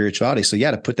essence of spirituality. So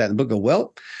to put that in the book, go,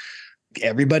 well,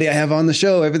 everybody I have on the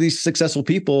show, every these successful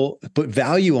people put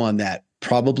value on that.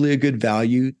 Probably a good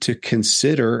value to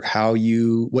consider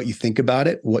what you think about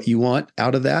it, what you want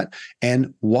out of that,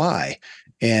 and why.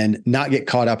 And not get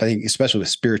caught up, I think, especially with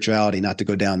spirituality, not to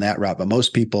go down that route, but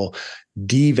most people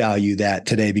devalue that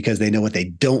today because they know what they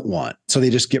don't want. So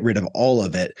they just get rid of all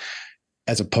of it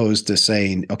as opposed to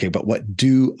saying, okay, but what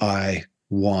do I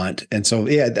want? And so,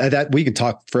 that we can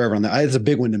talk forever on that. It's a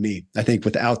big one to me. I think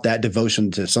without that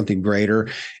devotion to something greater,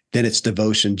 then it's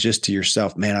devotion just to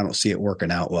yourself. Man, I don't see it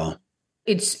working out well.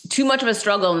 It's too much of a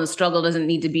struggle, and the struggle doesn't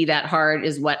need to be that hard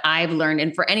is what I've learned.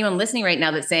 And for anyone listening right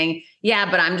now that's saying, yeah,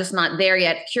 but I'm just not there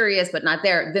yet, curious, but not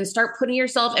there, then start putting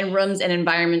yourself in rooms and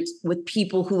environments with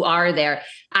people who are there.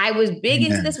 I was big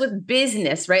into this with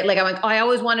business, right? Like I'm like, I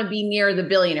always want to be near the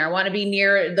billionaire. I want to be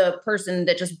near the person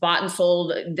that just bought and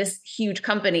sold this huge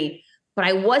company. But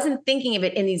I wasn't thinking of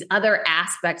it in these other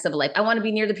aspects of life. I want to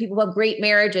be near the people who have great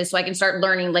marriages so I can start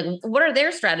learning, like, what are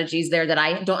their strategies there that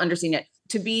I don't understand yet?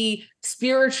 To be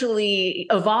spiritually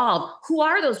evolved, who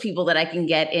are those people that I can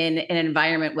get in an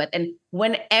environment with? And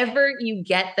whenever you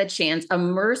get the chance,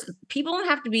 immerse. People don't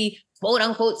have to be quote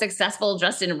unquote successful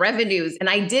just in revenues. And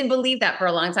I did believe that for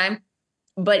a long time.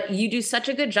 But you do such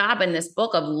a good job in this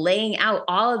book of laying out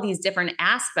all of these different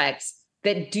aspects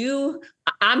that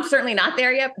I'm certainly not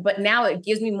there yet, but now it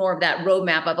gives me more of that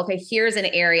roadmap of, okay, here's an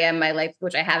area in my life,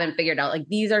 which I haven't figured out. Like,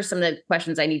 these are some of the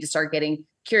questions I need to start getting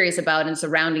curious about and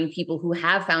surrounding people who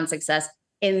have found success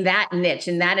in that niche,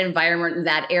 in that environment, in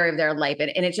that area of their life.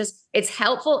 And it's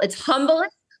helpful. It's humbling,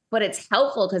 but it's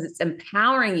helpful because it's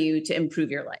empowering you to improve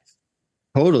your life.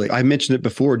 Totally. I mentioned it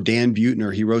before. Dan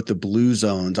Buettner, he wrote The Blue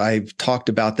Zones. I've talked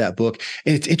about that book.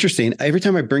 And it's interesting. Every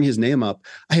time I bring his name up,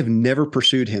 I have never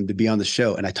pursued him to be on the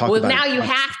show. And I talk about it. Well, now you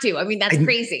have to. I mean, that's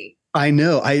crazy. I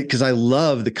know. Because I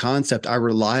love the concept. I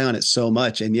rely on it so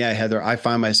much. And yeah, Heather, I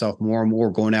find myself more and more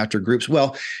going after groups.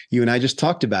 Well, you and I just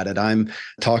talked about it. I'm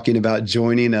talking about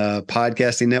joining a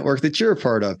podcasting network that you're a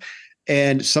part of.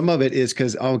 And some of it is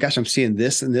because, oh gosh, I'm seeing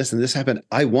this and this and this happen.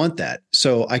 I want that.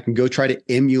 So I can go try to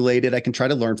emulate it. I can try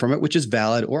to learn from it, which is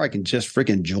valid, or I can just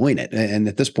freaking join it. And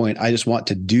at this point, I just want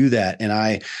to do that. And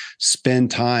I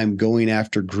spend time going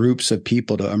after groups of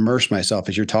people to immerse myself,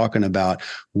 as you're talking about,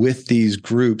 with these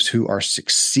groups who are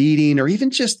succeeding, or even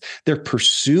just they're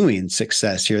pursuing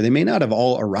success here. They may not have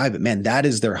all arrived, but man, that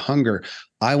is their hunger.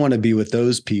 I want to be with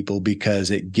those people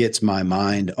because it gets my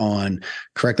mind on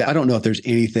correctly. I don't know if there's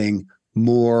anything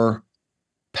more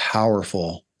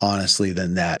powerful, honestly,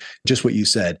 than that. Just what you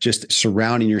said, just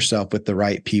surrounding yourself with the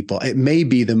right people. It may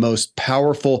be the most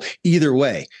powerful either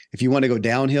way. If you want to go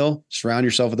downhill, surround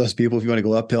yourself with those people. If you want to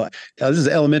go uphill, this is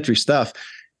elementary stuff,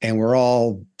 and we're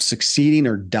all succeeding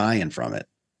or dying from it.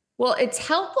 Well, it's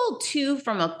helpful too,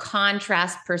 from a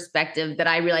contrast perspective, that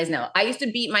I realize now. I used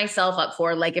to beat myself up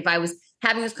for, like, if I was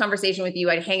having this conversation with you,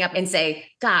 I'd hang up and say,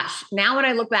 gosh, now when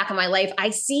I look back on my life, I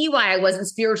see why I wasn't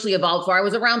spiritually evolved for. I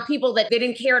was around people that they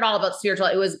didn't care at all about spiritual.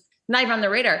 It was not even on the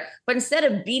radar. But instead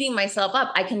of beating myself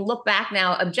up, I can look back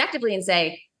now objectively and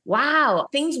say, wow,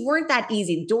 things weren't that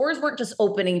easy. Doors weren't just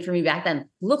opening for me back then.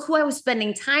 Look who I was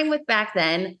spending time with back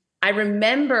then. I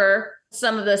remember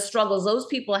some of the struggles those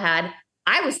people had.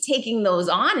 I was taking those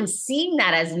on and seeing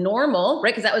that as normal,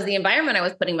 right? Because that was the environment I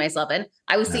was putting myself in.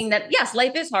 I was seeing that, yes,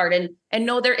 life is hard and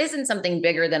no, there isn't something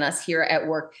bigger than us here at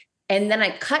work. And then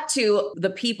I cut to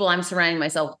the people I'm surrounding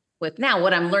myself with now,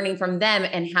 what I'm learning from them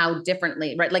and how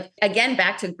differently, right? Like, again,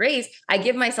 back to grace, I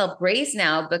give myself grace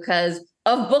now because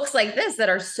of books like this that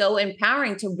are so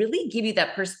empowering to really give you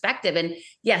that perspective. And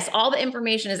yes, all the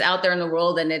information is out there in the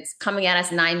world and it's coming at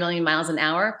us 9 million miles an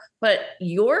hour, but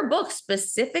your book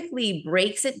specifically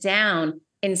breaks it down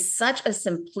in such a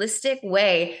simplistic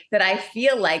way that I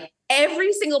feel like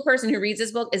every single person who reads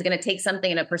this book is going to take something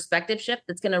in a perspective shift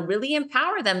that's going to really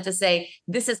empower them to say,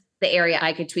 this is the area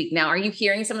I could tweak. Now, are you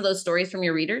hearing some of those stories from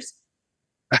your readers?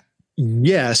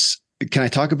 Yes. Can I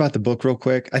talk about the book real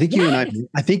quick? I think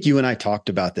you and I talked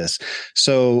about this.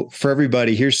 So for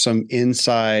everybody, here's some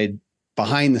inside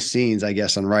behind the scenes, I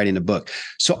guess, on writing a book.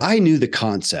 So I knew the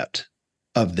concept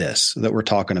of this that we're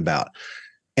talking about.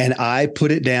 And I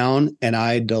put it down and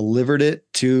I delivered it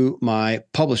to my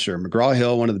publisher,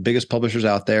 McGraw-Hill, one of the biggest publishers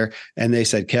out there. And they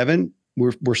said, Kevin,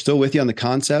 we're still with you on the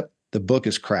concept. The book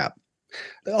is crap.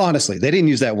 Honestly, they didn't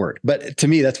use that word, but to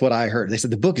me, that's what I heard. They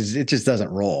said it just doesn't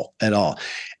roll at all.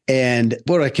 And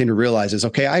what I came to realize is,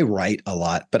 okay, I write a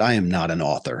lot, but I am not an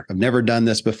author. I've never done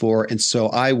this before. And so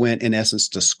I went in essence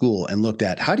to school and looked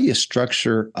at how do you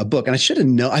structure a book? And I should have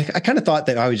known, I kind of thought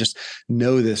that I would just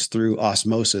know this through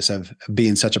osmosis of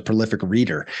being such a prolific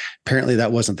reader. Apparently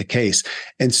that wasn't the case.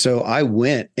 And so I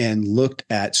went and looked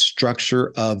at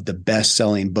structure of the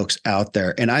best-selling books out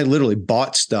there. And I literally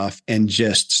bought stuff and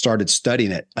just started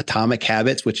studying it. Atomic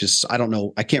Habits, which is, I don't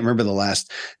know, I can't remember the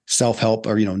last self-help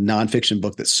or, nonfiction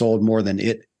book that sold more than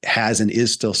it has and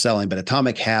is still selling, but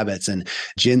Atomic Habits and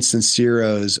Jen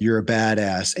Sincero's You're a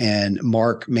Badass and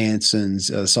Mark Manson's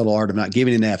Subtle Art of Not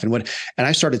Giving an F. And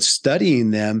I started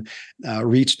studying them,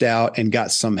 reached out and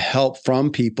got some help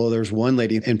from people. There's one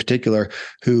lady in particular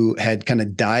who had kind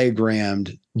of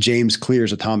diagrammed James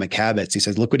Clear's Atomic Habits. He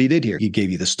says, look what he did here. He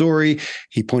gave you the story.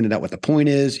 He pointed out what the point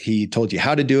is. He told you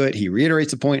how to do it. He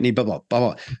reiterates the point and he blah, blah, blah,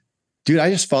 blah. Dude,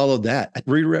 I just followed that. I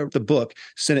rewrote the book,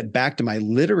 sent it back to my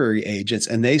literary agents,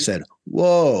 and they said,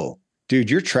 whoa,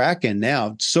 dude, you're tracking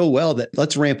now so well that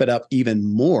let's ramp it up even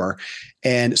more.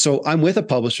 And so I'm with a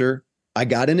publisher. I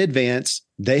got in advance.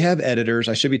 They have editors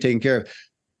I should be taking care of.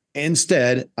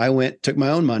 Instead, I took my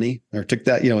own money or took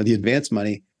that, the advance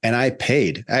money, and I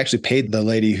actually paid the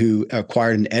lady who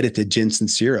acquired and edited Jen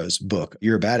Sincero's book,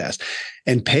 You're a Badass,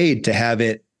 and paid to have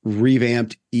it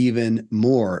revamped even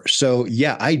more. So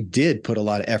yeah, I did put a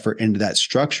lot of effort into that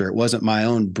structure. It wasn't my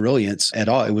own brilliance at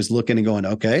all. It was looking and going,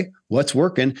 okay, what's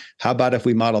working? How about if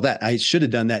we model that? I should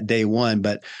have done that day one,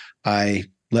 but I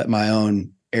let my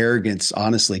own arrogance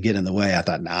honestly get in the way. I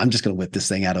thought, I'm just going to whip this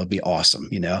thing out. It'll be awesome,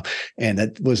 and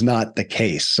that was not the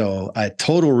case. So a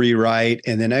total rewrite.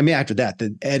 And then, after that,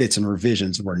 the edits and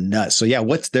revisions were nuts. So yeah,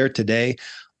 what's there today?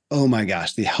 Oh my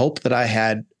gosh, the help that I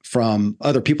had from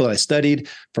other people that I studied,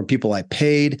 from people I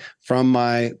paid, from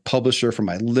my publisher, from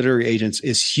my literary agents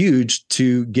is huge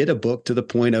to get a book to the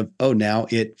point of, now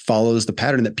it follows the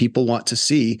pattern that people want to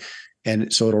see.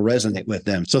 And so it'll resonate with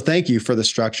them. So thank you for the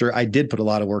structure. I did put a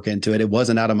lot of work into it. It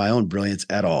wasn't out of my own brilliance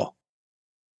at all.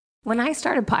 When I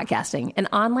started podcasting, an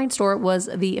online store was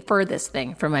the furthest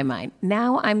thing from my mind.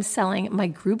 Now I'm selling my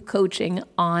group coaching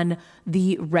on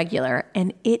the regular,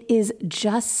 and it is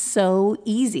just so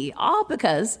easy, all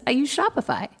because I use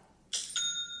Shopify.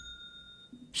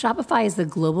 Shopify is the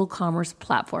global commerce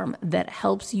platform that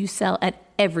helps you sell at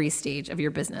every stage of your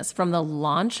business, from the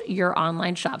launch your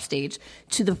online shop stage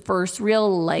to the first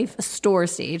real life store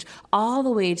stage, all the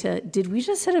way to did we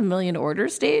just hit 1 million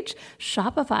orders stage?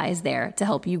 Shopify is there to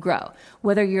help you grow.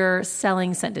 Whether you're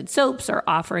selling scented soaps or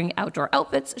offering outdoor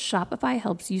outfits, Shopify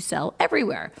helps you sell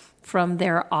everywhere. From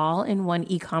their all-in-one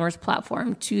e-commerce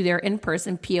platform to their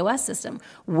in-person POS system,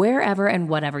 wherever and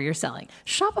whatever you're selling,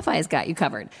 Shopify has got you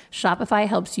covered. Shopify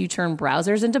helps you turn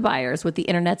browsers into buyers with the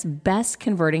internet's best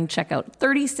converting checkout,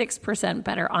 36%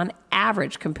 better on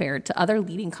average compared to other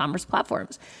leading commerce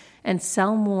platforms. and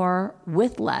sell more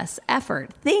with less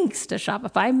effort thanks to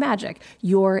Shopify Magic,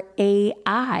 your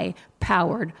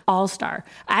AI-powered all-star.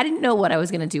 I didn't know what I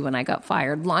was going to do when I got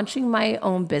fired. Launching my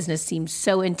own business seemed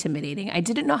so intimidating. I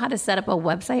didn't know how to set up a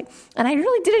website, and I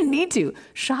really didn't need to.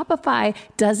 Shopify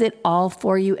does it all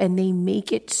for you, and they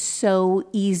make it so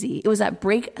easy. It was that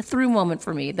breakthrough moment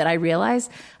for me that I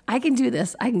realized I can do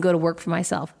this. I can go to work for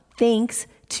myself thanks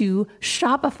to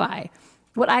Shopify.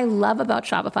 What I love about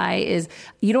Shopify is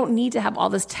you don't need to have all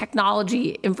this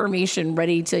technology information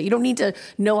you don't need to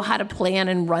know how to plan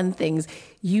and run things.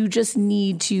 You just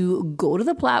need to go to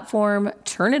the platform,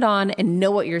 turn it on, and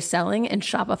know what you're selling, and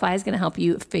Shopify is going to help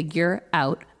you figure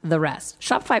out the rest.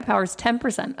 Shopify powers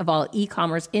 10% of all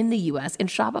e-commerce in the US, and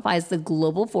Shopify is the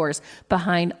global force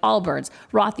behind Allbirds,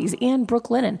 Rothy's, and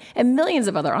Brooklinen, and millions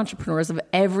of other entrepreneurs of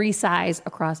every size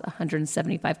across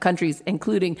 175 countries,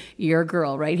 including your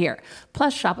girl right here.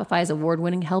 Plus, Shopify's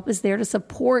award-winning help is there to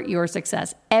support your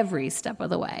success every step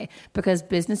of the way, because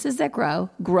businesses that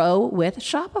grow with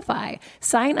Shopify.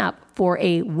 Sign up for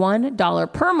a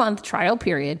 $1 per month trial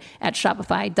period at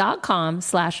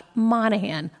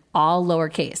shopify.com/Monahan, all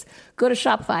lowercase. Go to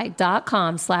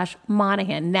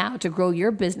shopify.com/Monahan now to grow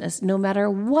your business no matter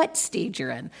what stage you're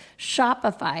in.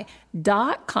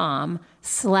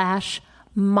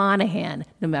 Shopify.com/Monahan.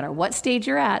 No matter what stage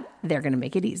you're at, they're going to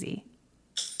make it easy.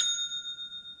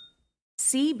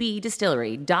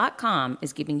 CBDistillery.com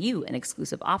is giving you an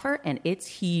exclusive offer, and it's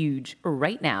huge.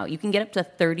 Right now, you can get up to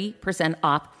 30%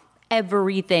 off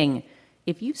everything.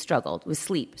 If you've struggled with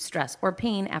sleep, stress, or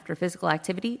pain after physical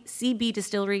activity,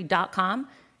 CBDistillery.com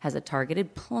has a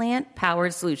targeted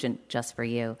plant-powered solution just for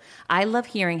you. I love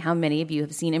hearing how many of you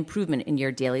have seen improvement in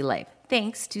your daily life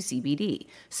thanks to CBD.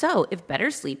 So if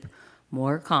better sleep,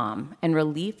 more calm, and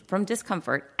relief from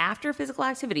discomfort after physical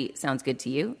activity sounds good to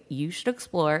you, you should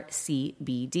explore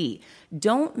CBD.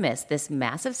 Don't miss this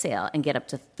massive sale and get up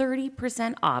to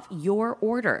 30% off your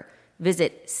order.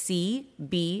 Visit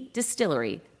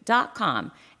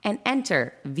CBDistillery.com and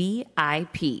enter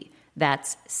VIP.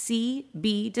 That's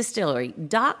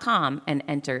CBDistillery.com and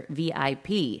enter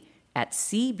VIP at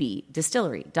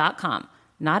CBDistillery.com.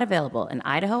 Not available in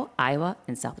Idaho, Iowa,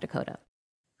 and South Dakota.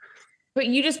 But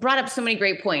you just brought up so many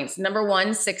great points. Number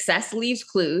one, success leaves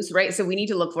clues, right? So we need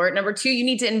to look for it. Number two, you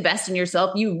need to invest in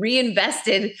yourself. You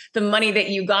reinvested the money that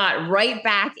you got right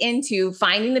back into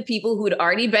finding the people who had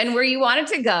already been where you wanted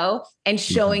to go and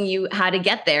showing you how to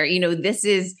get there.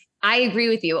 I agree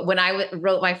with you. When I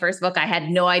wrote my first book, I had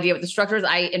no idea what the structure was.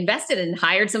 I invested and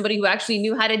hired somebody who actually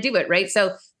knew how to do it, right?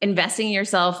 So investing in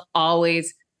yourself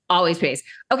always pays.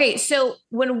 Okay. So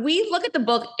when we look at the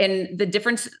book and the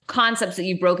different concepts that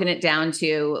you've broken it down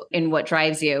to in what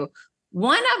drives you,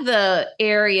 one of the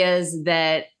areas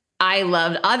that I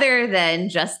loved, other than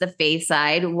just the faith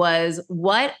side, was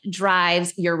what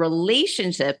drives your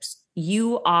relationships.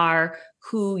 You are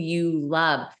who you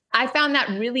love. I found that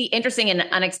really interesting and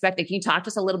unexpected. Can you talk to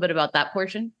us a little bit about that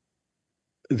portion?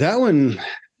 That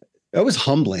was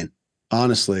humbling.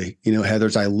 Honestly, Heather,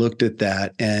 as I looked at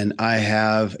that, and I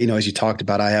have, as you talked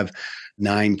about, I have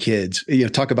 9 kids.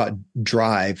 Talk about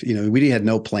drive. We had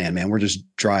no plan, man. We're just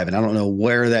driving. I don't know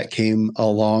where that came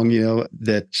along,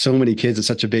 that so many kids and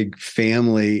such a big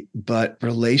family, but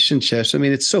relationships,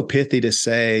 it's so pithy to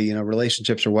say,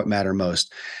 relationships are what matter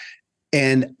most.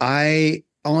 And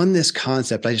on this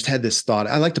concept, I just had this thought.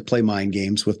 I like to play mind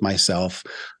games with myself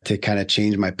to kind of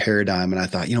change my paradigm. And I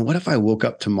thought, what if I woke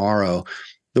up tomorrow?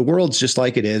 The world's just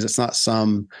like it is. It's not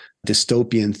some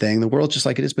dystopian thing. The world's just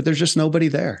like it is, but there's just nobody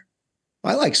there.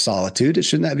 I like solitude.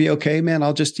 Shouldn't that be okay, man?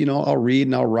 I'll just, I'll read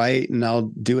and I'll write and I'll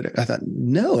do it. I thought,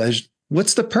 no,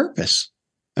 what's the purpose?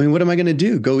 What am I going to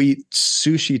do? Go eat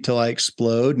sushi till I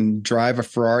explode and drive a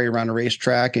Ferrari around a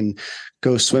racetrack and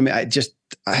go swimming?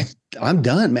 I'm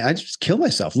done, man. I just kill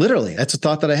myself. Literally. That's a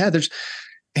thought that I had.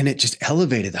 And it just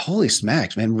elevated the holy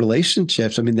smacks, man.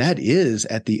 Relationships. That is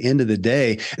at the end of the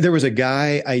day. There was a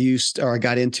guy I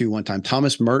got into one time,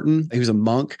 Thomas Merton. He was a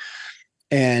monk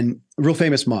and a real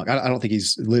famous monk. I don't think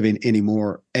he's living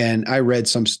anymore. And I read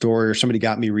some story or somebody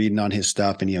got me reading on his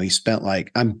stuff. And, he spent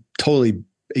I'm totally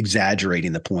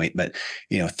exaggerating the point, but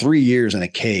 3 years in a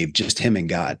cave, just him and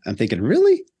God. I'm thinking,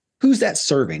 really? Who's that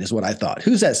serving is what I thought.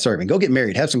 Who's that serving? Go get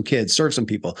married, have some kids, serve some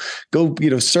people, go,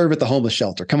 serve at the homeless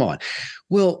shelter. Come on.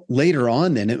 Well, later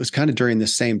on, then it was kind of during the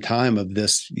same time of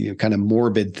this, kind of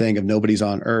morbid thing of nobody's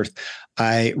on earth.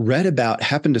 I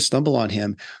happened to stumble on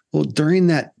him. Well, during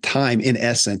that time, in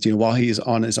essence, while he is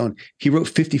on his own, he wrote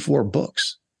 54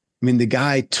 books. I mean, the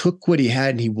guy took what he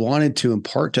had and he wanted to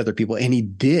impart to other people, and he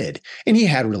did. And he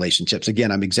had relationships.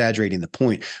 Again, I'm exaggerating the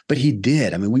point, but he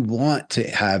did. I mean, we want to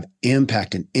have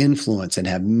impact and influence and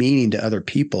have meaning to other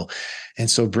people. And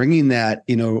so bringing that,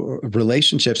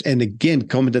 relationships, and again,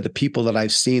 coming to the people that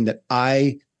I've seen that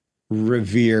I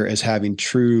revere as having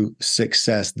true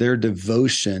success, their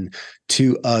devotion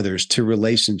to others, to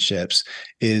relationships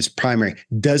is primary.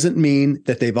 Doesn't mean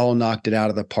that they've all knocked it out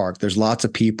of the park. There's lots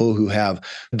of people who have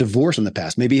divorce in the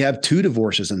past, maybe have 2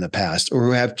 divorces in the past, or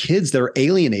who have kids that are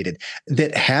alienated,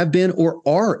 that have been or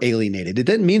are alienated. It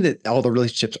doesn't mean that all the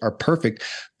relationships are perfect,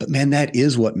 but man, that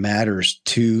is what matters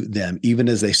to them, even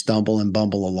as they stumble and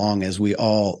bumble along, as we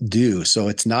all do. So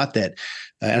it's not that,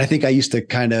 and I think I used to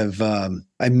kind of,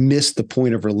 I missed the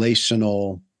point of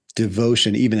relational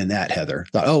devotion, even in that, Heather.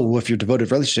 Thought, oh, well, if your devoted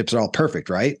relationships are all perfect,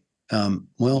 right?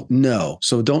 Well, no.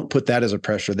 So don't put that as a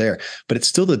pressure there. But it's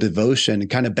still the devotion, and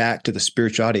kind of back to the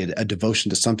spirituality, a devotion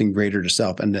to something greater to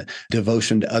self, and the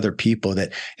devotion to other people,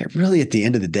 that it really, at the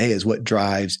end of the day, is what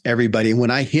drives everybody. And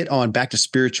when I hit on back to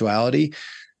spirituality,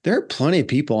 there are plenty of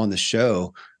people on the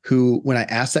show who, when I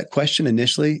asked that question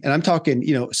initially, and I'm talking,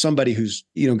 somebody who's,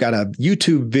 got a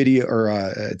YouTube video or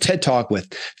a TED Talk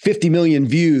with 50 million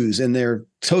views, and they're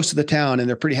toast of the town and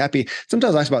they're pretty happy.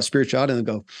 Sometimes I ask about spirituality and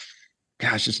they go,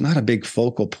 gosh, it's not a big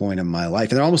focal point in my life.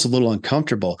 And they're almost a little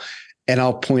uncomfortable. And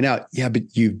I'll point out, yeah,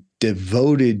 but you've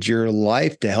devoted your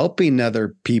life to helping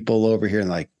other people over here. And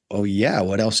like, oh yeah,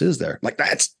 what else is there? Like,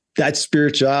 that's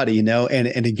spirituality, and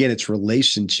again, it's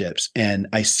relationships. And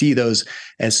I see those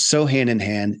as so hand in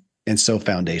hand and so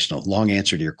foundational. Long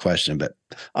answer to your question, but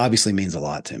obviously means a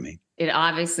lot to me. It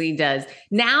obviously does.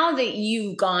 Now that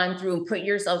you've gone through and put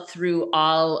yourself through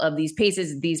all of these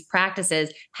paces, these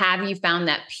practices, have you found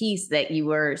that peace that you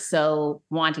were so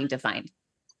wanting to find?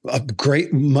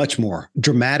 Much more,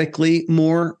 dramatically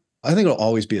more. I think it'll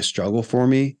always be a struggle for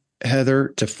me,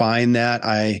 Heather, to find that.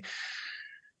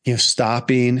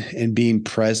 Stopping and being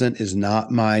present is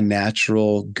not my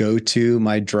natural go-to,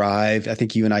 my drive. I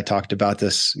think you and I talked about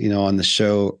this, on the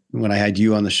show, when I had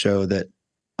you on the show, that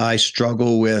I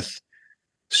struggle with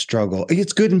struggle.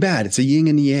 It's good and bad. It's a yin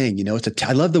and yang,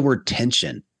 I love the word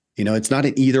tension. It's not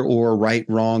an either or, right,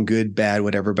 wrong, good, bad,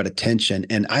 whatever, but a tension.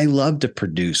 And I love to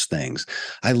produce things.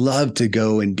 I love to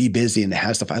go and be busy and to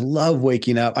have stuff. I love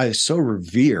waking up. I so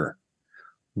revere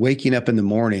waking up in the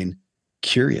morning,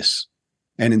 curious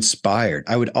and inspired.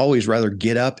 I would always rather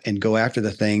get up and go after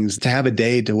the things, to have a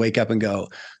day to wake up and go,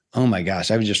 oh my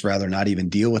gosh, I would just rather not even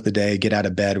deal with the day, get out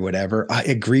of bed or whatever.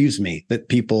 It grieves me that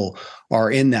people are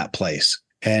in that place.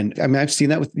 And I mean, I've seen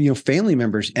that with, family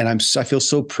members, and I feel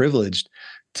so privileged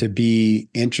to be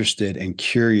interested and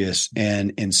curious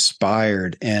and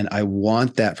inspired. And I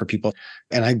want that for people.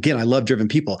 And again, I love driven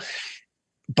people,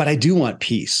 but I do want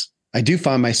peace. I do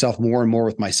find myself more and more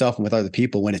with myself and with other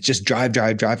people when it's just drive.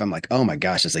 I'm like, oh my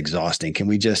gosh, it's exhausting. Can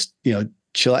we just,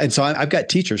 chill? And so I've got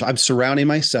teachers. I'm surrounding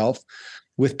myself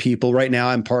with people right now.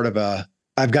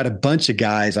 I've got a bunch of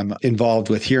guys I'm involved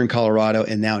with here in Colorado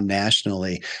and now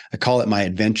nationally. I call it my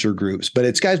adventure groups, but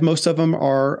it's guys, most of them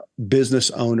are business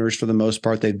owners for the most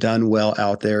part. They've done well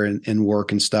out there in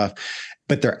work and stuff,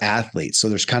 but they're athletes. So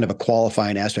there's kind of a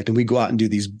qualifying aspect, and we go out and do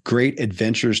these great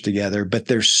adventures together, but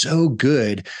they're so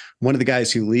good. One of the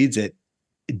guys who leads it,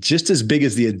 just as big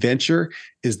as the adventure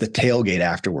is the tailgate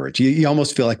afterwards. You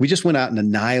almost feel like we just went out and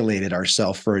annihilated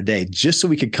ourselves for a day just so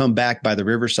we could come back by the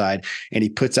riverside, and he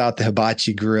puts out the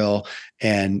hibachi grill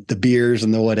and the beers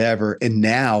and the whatever. And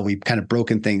now we've kind of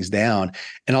broken things down.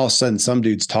 And all of a sudden some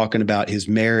dude's talking about his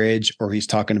marriage, or he's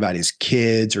talking about his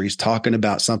kids, or he's talking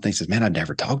about something. He says, man, I've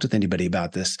never talked with anybody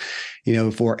about this,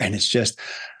 before. And it's just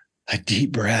a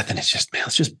deep breath. And it's just, man,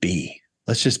 let's just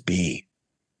be.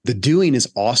 The doing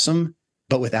is awesome,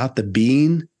 but without the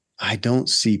being, I don't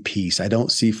see peace. I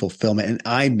don't see fulfillment. And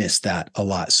I miss that a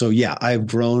lot. So yeah, I've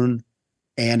grown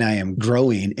and I am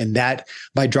growing, and that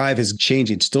my drive is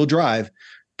changing. Still drive,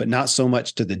 but not so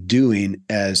much to the doing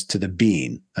as to the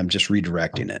being. I'm just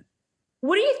redirecting it.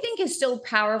 What do you think is so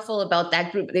powerful about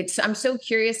that group? I'm so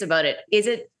curious about it. Is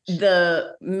it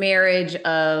the marriage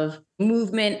of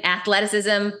movement,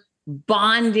 athleticism,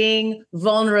 bonding,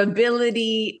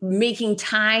 vulnerability, making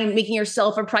time, making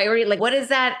yourself a priority? Like, what is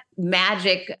that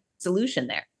magic solution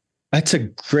there? That's a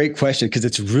great question, because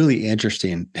it's really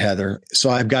interesting, Heather. So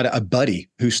I've got a buddy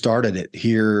who started it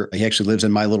here. He actually lives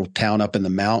in my little town up in the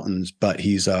mountains, but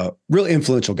he's a really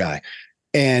influential guy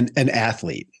and an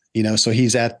athlete. So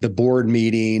he's at the board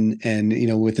meeting and,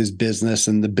 with his business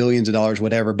and the billions of dollars,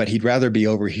 whatever, but he'd rather be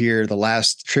over here. The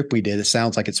last trip we did, it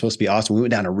sounds like it's supposed to be awesome. We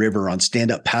went down a river on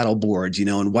stand-up paddle boards,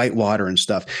 and white water and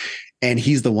stuff. And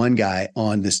he's the one guy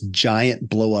on this giant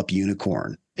blow up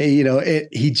unicorn. And,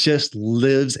 he just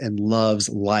lives and loves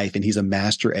life, and he's a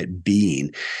master at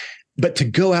being. But to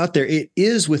go out there, it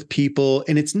is with people,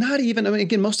 and it's not even,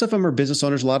 again, most of them are business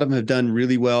owners. A lot of them have done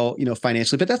really well,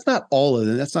 financially, but that's not all of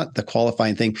them. That's not the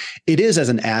qualifying thing. It is as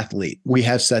an athlete. We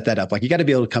have set that up. Like, you got to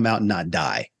be able to come out and not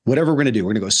die. Whatever we're going to do,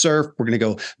 we're going to go surf, we're going to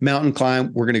go mountain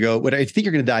climb, we're going to go, whatever. If you think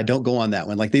you're going to die, don't go on that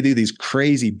one. Like, they do these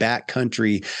crazy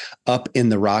backcountry up in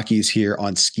the Rockies here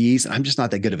on skis. I'm just not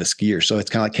that good of a skier. So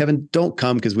it's kind of like, Kevin, don't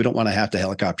come because we don't want to have to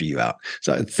helicopter you out.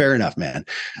 So fair enough, man.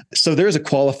 So there's a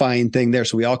qualifying thing there.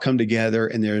 So we all come together,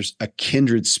 and there's a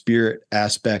kindred spirit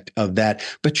aspect of that.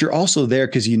 But you're also there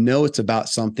because it's about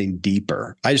something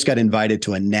deeper. I just got invited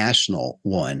to a national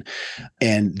one,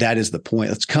 and that is the point.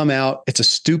 Let's come out. It's a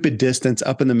stupid distance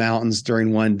up in the mountains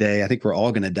during one day. I think we're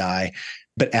all going to die.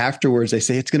 But afterwards, they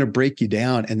say it's going to break you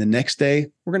down. And the next day,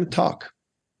 we're going to talk.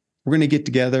 We're going to get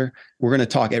together. We're going to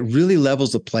talk. It really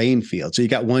levels the playing field. So you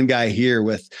got one guy here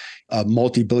with a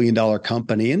multi-billion-dollar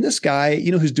company, and this guy,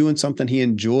 who's doing something he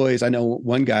enjoys. I know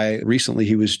one guy recently,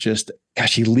 he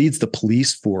leads the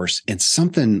police force in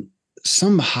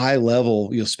some high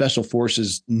level, special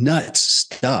forces, nuts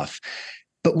stuff.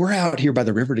 But we're out here by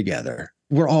the river together.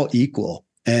 We're all equal.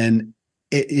 And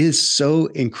it is so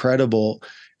incredible.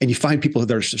 And you find people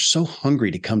that are so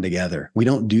hungry to come together. We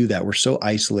don't do that. We're so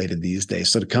isolated these days.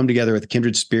 So to come together with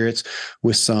kindred spirits,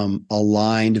 with some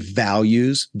aligned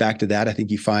values, back to that, I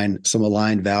think you find some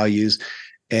aligned values,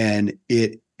 and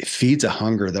it feeds a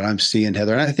hunger that I'm seeing,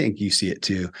 Heather. And I think you see it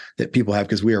too, that people have,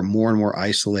 because we are more and more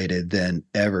isolated than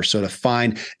ever. So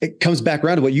it comes back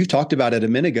around to what you talked about a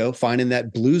minute ago, finding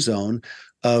that blue zone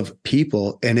of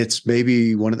people. And it's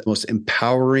maybe one of the most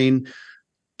empowering,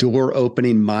 door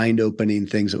opening, mind opening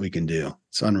things that we can do.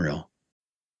 It's unreal.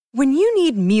 When you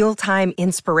need mealtime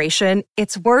inspiration,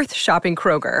 it's worth shopping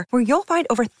Kroger, where you'll find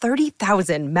over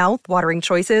 30,000 mouth-watering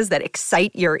choices that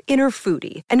excite your inner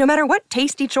foodie. And no matter what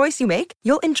tasty choice you make,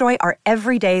 you'll enjoy our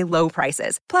everyday low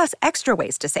prices, plus extra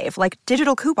ways to save, like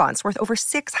digital coupons worth over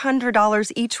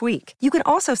 $600 each week. You can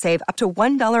also save up to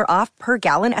 $1 off per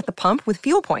gallon at the pump with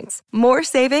fuel points. More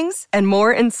savings and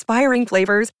more inspiring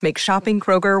flavors make shopping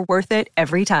Kroger worth it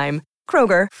every time.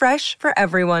 Kroger, fresh for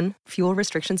everyone. Fuel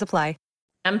restrictions apply.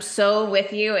 I'm so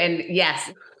with you. And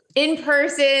yes, in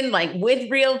person, like with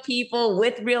real people,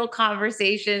 with real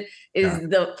conversation is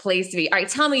the place to be. All right,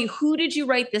 tell me, who did you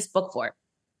write this book for?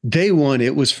 Day one,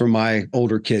 it was for my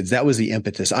older kids. That was the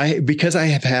impetus. Because I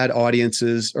have had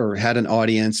audiences, or had an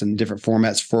audience in different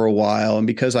formats for a while, and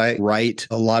because I write,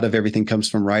 a lot of everything comes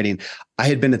from writing. I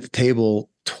had been at the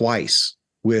table twice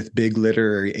with big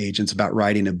literary agents about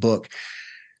writing a book,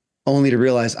 only to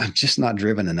realize I'm just not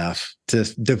driven enough to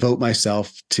devote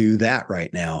myself to that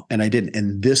right now. And I didn't.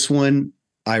 And this one,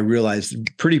 I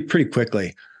realized pretty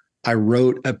quickly. I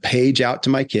wrote a page out to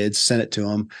my kids, sent it to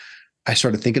them. I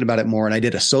started thinking about it more, and I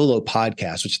did a solo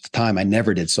podcast, which at the time I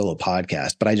never did solo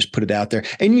podcast, but I just put it out there.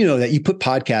 And that you put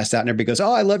podcasts out and everybody goes,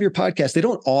 "Oh, I love your podcast." They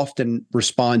don't often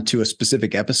respond to a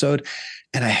specific episode.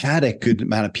 And I had a good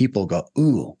amount of people go,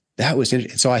 "Ooh, that was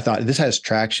interesting." So I thought, this has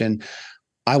traction.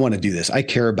 I want to do this. I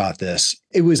care about this.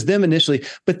 It was them initially,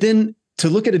 but then to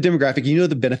look at a demographic,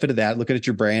 the benefit of that, looking at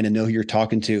your brand and know who you're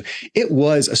talking to. It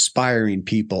was aspiring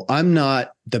people. I'm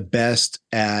not the best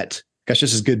at, this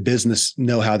is good business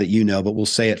know-how that but we'll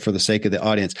say it for the sake of the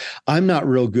audience. I'm not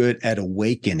real good at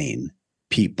awakening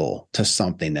people to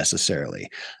something necessarily.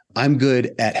 I'm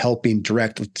good at helping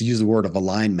direct, to use the word of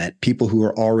alignment, people who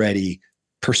are already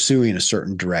pursuing a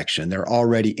certain direction. They're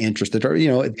already interested, or,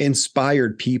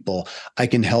 inspired people. I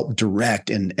can help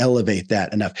direct and elevate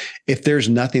that enough. If there's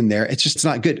nothing there, it's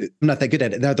not good. I'm not that good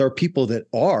at it. Now, there are people that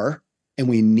are, and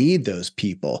we need those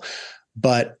people.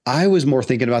 But I was more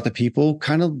thinking about the people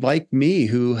kind of like me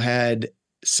who had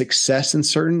success in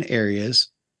certain areas,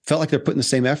 felt like they're putting the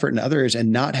same effort in other areas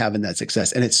and not having that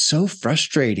success. And it's so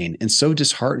frustrating and so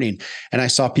disheartening. And I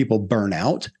saw people burn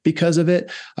out because of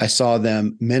it. I saw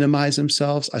them minimize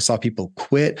themselves. I saw people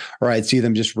quit, or I'd see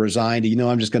them just resign to,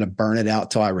 I'm just going to burn it out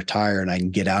till I retire and I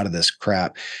can get out of this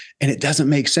crap. And it doesn't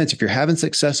make sense. If you're having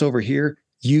success over here,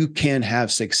 you can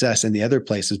have success in the other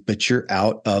places, but you're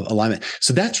out of alignment.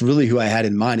 So that's really who I had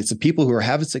in mind. It's the people who are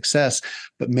having success,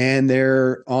 but man,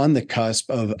 they're on the cusp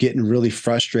of getting really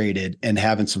frustrated and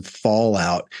having some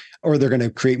fallout, or they're going to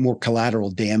create more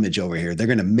collateral damage over here. They're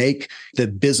going to make the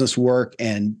business work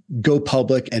and go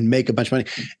public and make a bunch of money,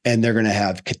 and they're going to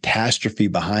have catastrophe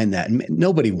behind that. And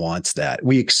nobody wants that.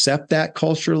 We accept that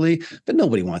culturally, but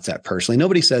nobody wants that personally.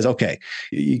 Nobody says, okay,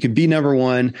 you can be number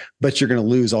one, but you're going to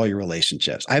lose all your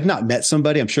relationships. I have not met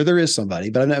somebody, I'm sure there is somebody,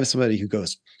 but I've not met somebody who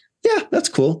goes, yeah, that's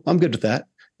cool. I'm good with that.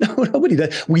 No, nobody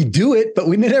does. We do it, but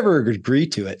we never agree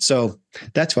to it. So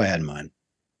that's why I had in mind.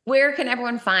 Where can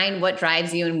everyone find What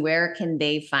Drives You, and where can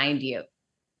they find you?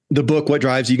 The book, What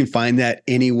Drives You, can find that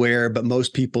anywhere, but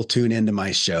most people tune into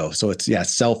my show. So it's,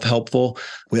 Self-Helpful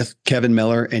with Kevin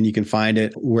Miller, and you can find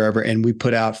it wherever. And we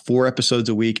put out 4 episodes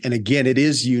a week. And again, it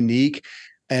is unique.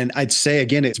 And I'd say,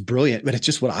 again, it's brilliant, but it's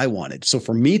just what I wanted. So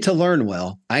for me to learn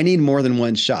well, I need more than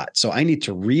one shot. So I need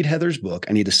to read Heather's book.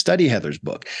 I need to study Heather's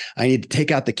book. I need to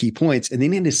take out the key points, and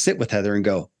then I need to sit with Heather and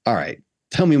go, all right,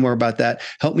 tell me more about that.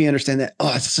 Help me understand that.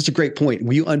 Oh, it's such a great point.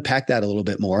 Will you unpack that a little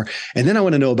bit more? And then I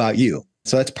want to know about you.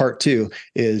 So that's part 2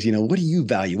 is, what do you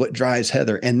value? What drives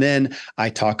Heather? And then I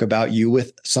talk about you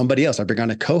with somebody else. I bring on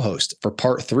a co-host for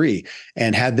part 3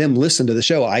 and have them listen to the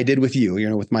show I did with you,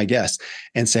 with my guests,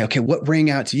 and say, okay, what rang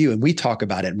out to you? And we talk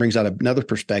about it. It brings out another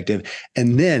perspective.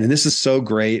 And this is so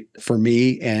great for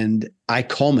me, and I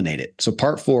culminate it. So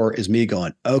part 4 is me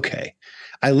going, okay,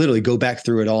 I literally go back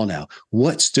through it all now.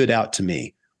 What stood out to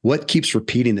me? What keeps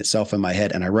repeating itself in my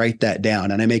head? And I write that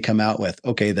down, and I may come out with,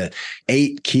 okay, the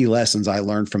 8 key lessons I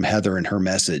learned from Heather and her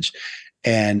message.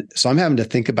 And so I'm having to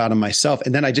think about them myself.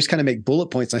 And then I just kind of make bullet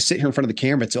points. And I sit here in front of the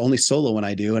camera. It's only solo when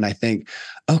I do. And I think,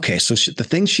 okay, so the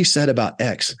things she said about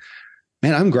X,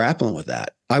 man, I'm grappling with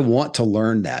that. I want to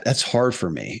learn that. That's hard for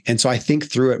me. And so I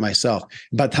think through it myself.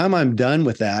 By the time I'm done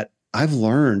with that, I've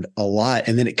learned a lot.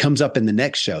 And then it comes up in the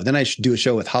next show. Then I should do a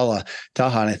show with Hala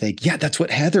Taha. And I think, that's what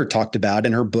Heather talked about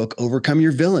in her book, Overcome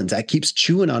Your Villains. That keeps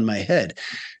chewing on my head.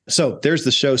 So there's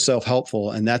the show,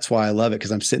 Self-Helpful. And that's why I love it,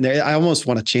 because I'm sitting there. I almost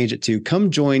want to change it to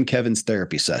come join Kevin's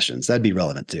therapy sessions. That'd be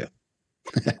relevant too.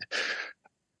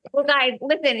 Well, guys,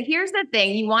 listen, here's the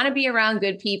thing. You want to be around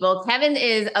good people. Kevin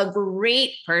is a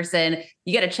great person.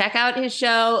 You got to check out his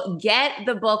show, get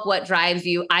the book, What Drives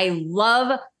You. I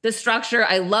love the structure.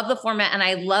 I love the format. And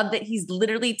I love that he's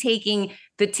literally taking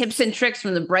the tips and tricks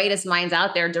from the brightest minds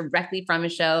out there directly from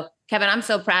his show. Kevin, I'm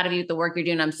so proud of you, the work you're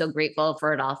doing. I'm so grateful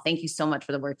for it all. Thank you so much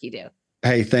for the work you do.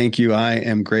 Hey, thank you. I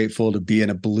am grateful to be in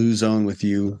a blue zone with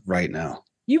you right now.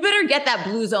 You better get that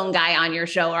Blue Zone guy on your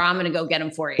show, or I'm going to go get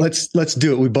him for you. Let's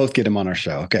do it. We both get him on our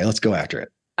show. Okay, let's go after it.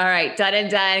 All right, done and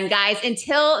done. Guys,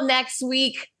 until next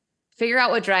week, figure out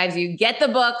what drives you. Get the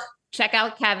book, check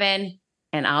out Kevin,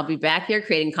 and I'll be back here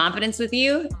creating confidence with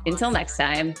you. Until next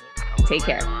time, take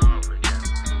care.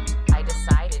 I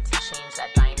decided to change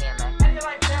that dynamic.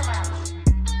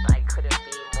 I couldn't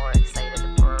be more excited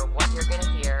for what you're going to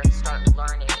hear, start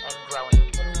learning and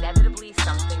growing. Inevitably,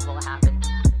 something will happen.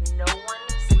 No one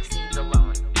succeeds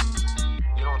alone.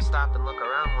 You don't stop and look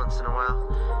around once in a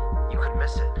while, you could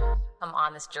miss it. Come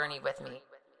on this journey with me.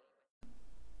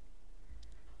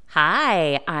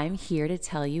 Hi, I'm here to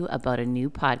tell you about a new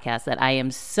podcast that I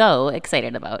am so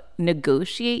excited about,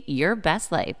 Negotiate Your Best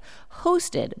Life,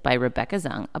 hosted by Rebecca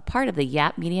Zung, a part of the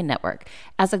Yap Media Network.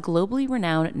 As a globally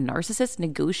renowned narcissist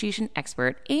negotiation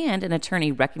expert and an attorney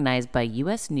recognized by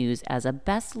U.S. News as a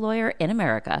best lawyer in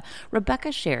America,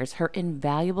 Rebecca shares her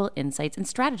invaluable insights and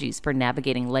strategies for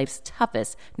navigating life's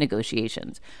toughest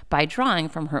negotiations. By drawing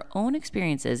from her own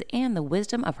experiences and the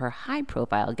wisdom of her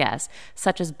high-profile guests,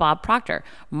 such as Bob Proctor,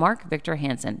 Mark Victor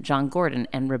Hansen, John Gordon,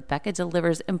 and Rebecca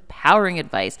delivers empowering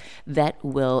advice that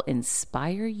will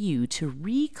inspire you to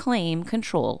reclaim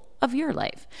control of your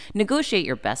life. Negotiate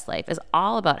Your Best Life is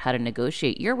all about how to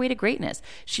negotiate your way to greatness.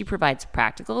 She provides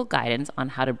practical guidance on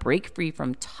how to break free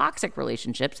from toxic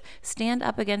relationships, stand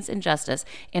up against injustice,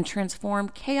 and transform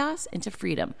chaos into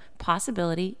freedom,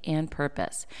 possibility, and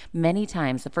purpose. Many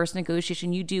times, the first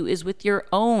negotiation you do is with your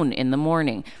own in the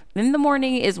morning. In the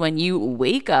morning is when you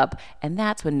wake up, and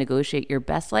that's when Negotiate Your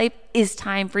Best Life is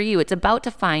time for you. It's about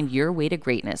to find your way to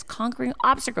greatness, conquering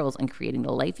obstacles and creating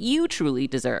the life you truly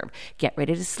deserve. Get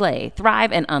ready to slay,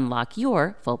 thrive, and unlock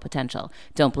your full potential.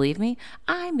 Don't believe me?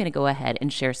 I'm going to go ahead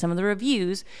and share some of the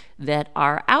reviews that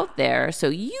are out there so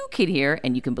you can hear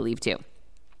and you can believe too.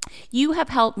 You have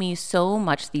helped me so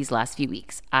much these last few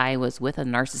weeks. I was with a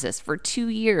narcissist for 2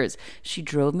 years. She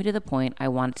drove me to the point I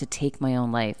wanted to take my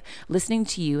own life. Listening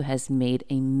to you has made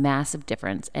a massive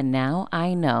difference, and now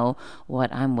I know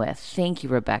what I'm with. Thank you,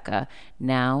 Rebecca.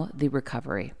 Now the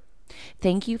recovery.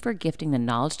 Thank you for gifting the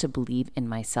knowledge to believe in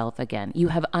myself again. You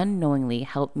have unknowingly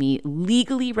helped me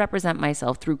legally represent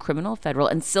myself through criminal, federal,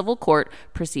 and civil court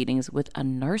proceedings with a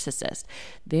narcissist.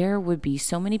 There would be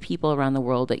so many people around the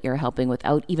world that you're helping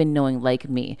without even knowing, like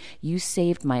me. You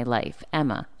saved my life.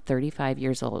 Emma, 35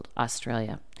 years old,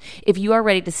 Australia. If you are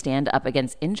ready to stand up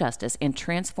against injustice and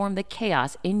transform the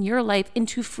chaos in your life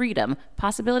into freedom,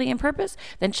 possibility, and purpose,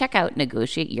 then check out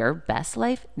Negotiate Your Best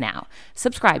Life now.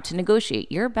 Subscribe to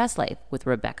Negotiate Your Best Life with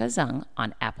Rebecca Zung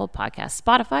on Apple Podcasts,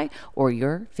 Spotify, or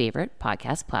your favorite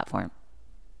podcast platform.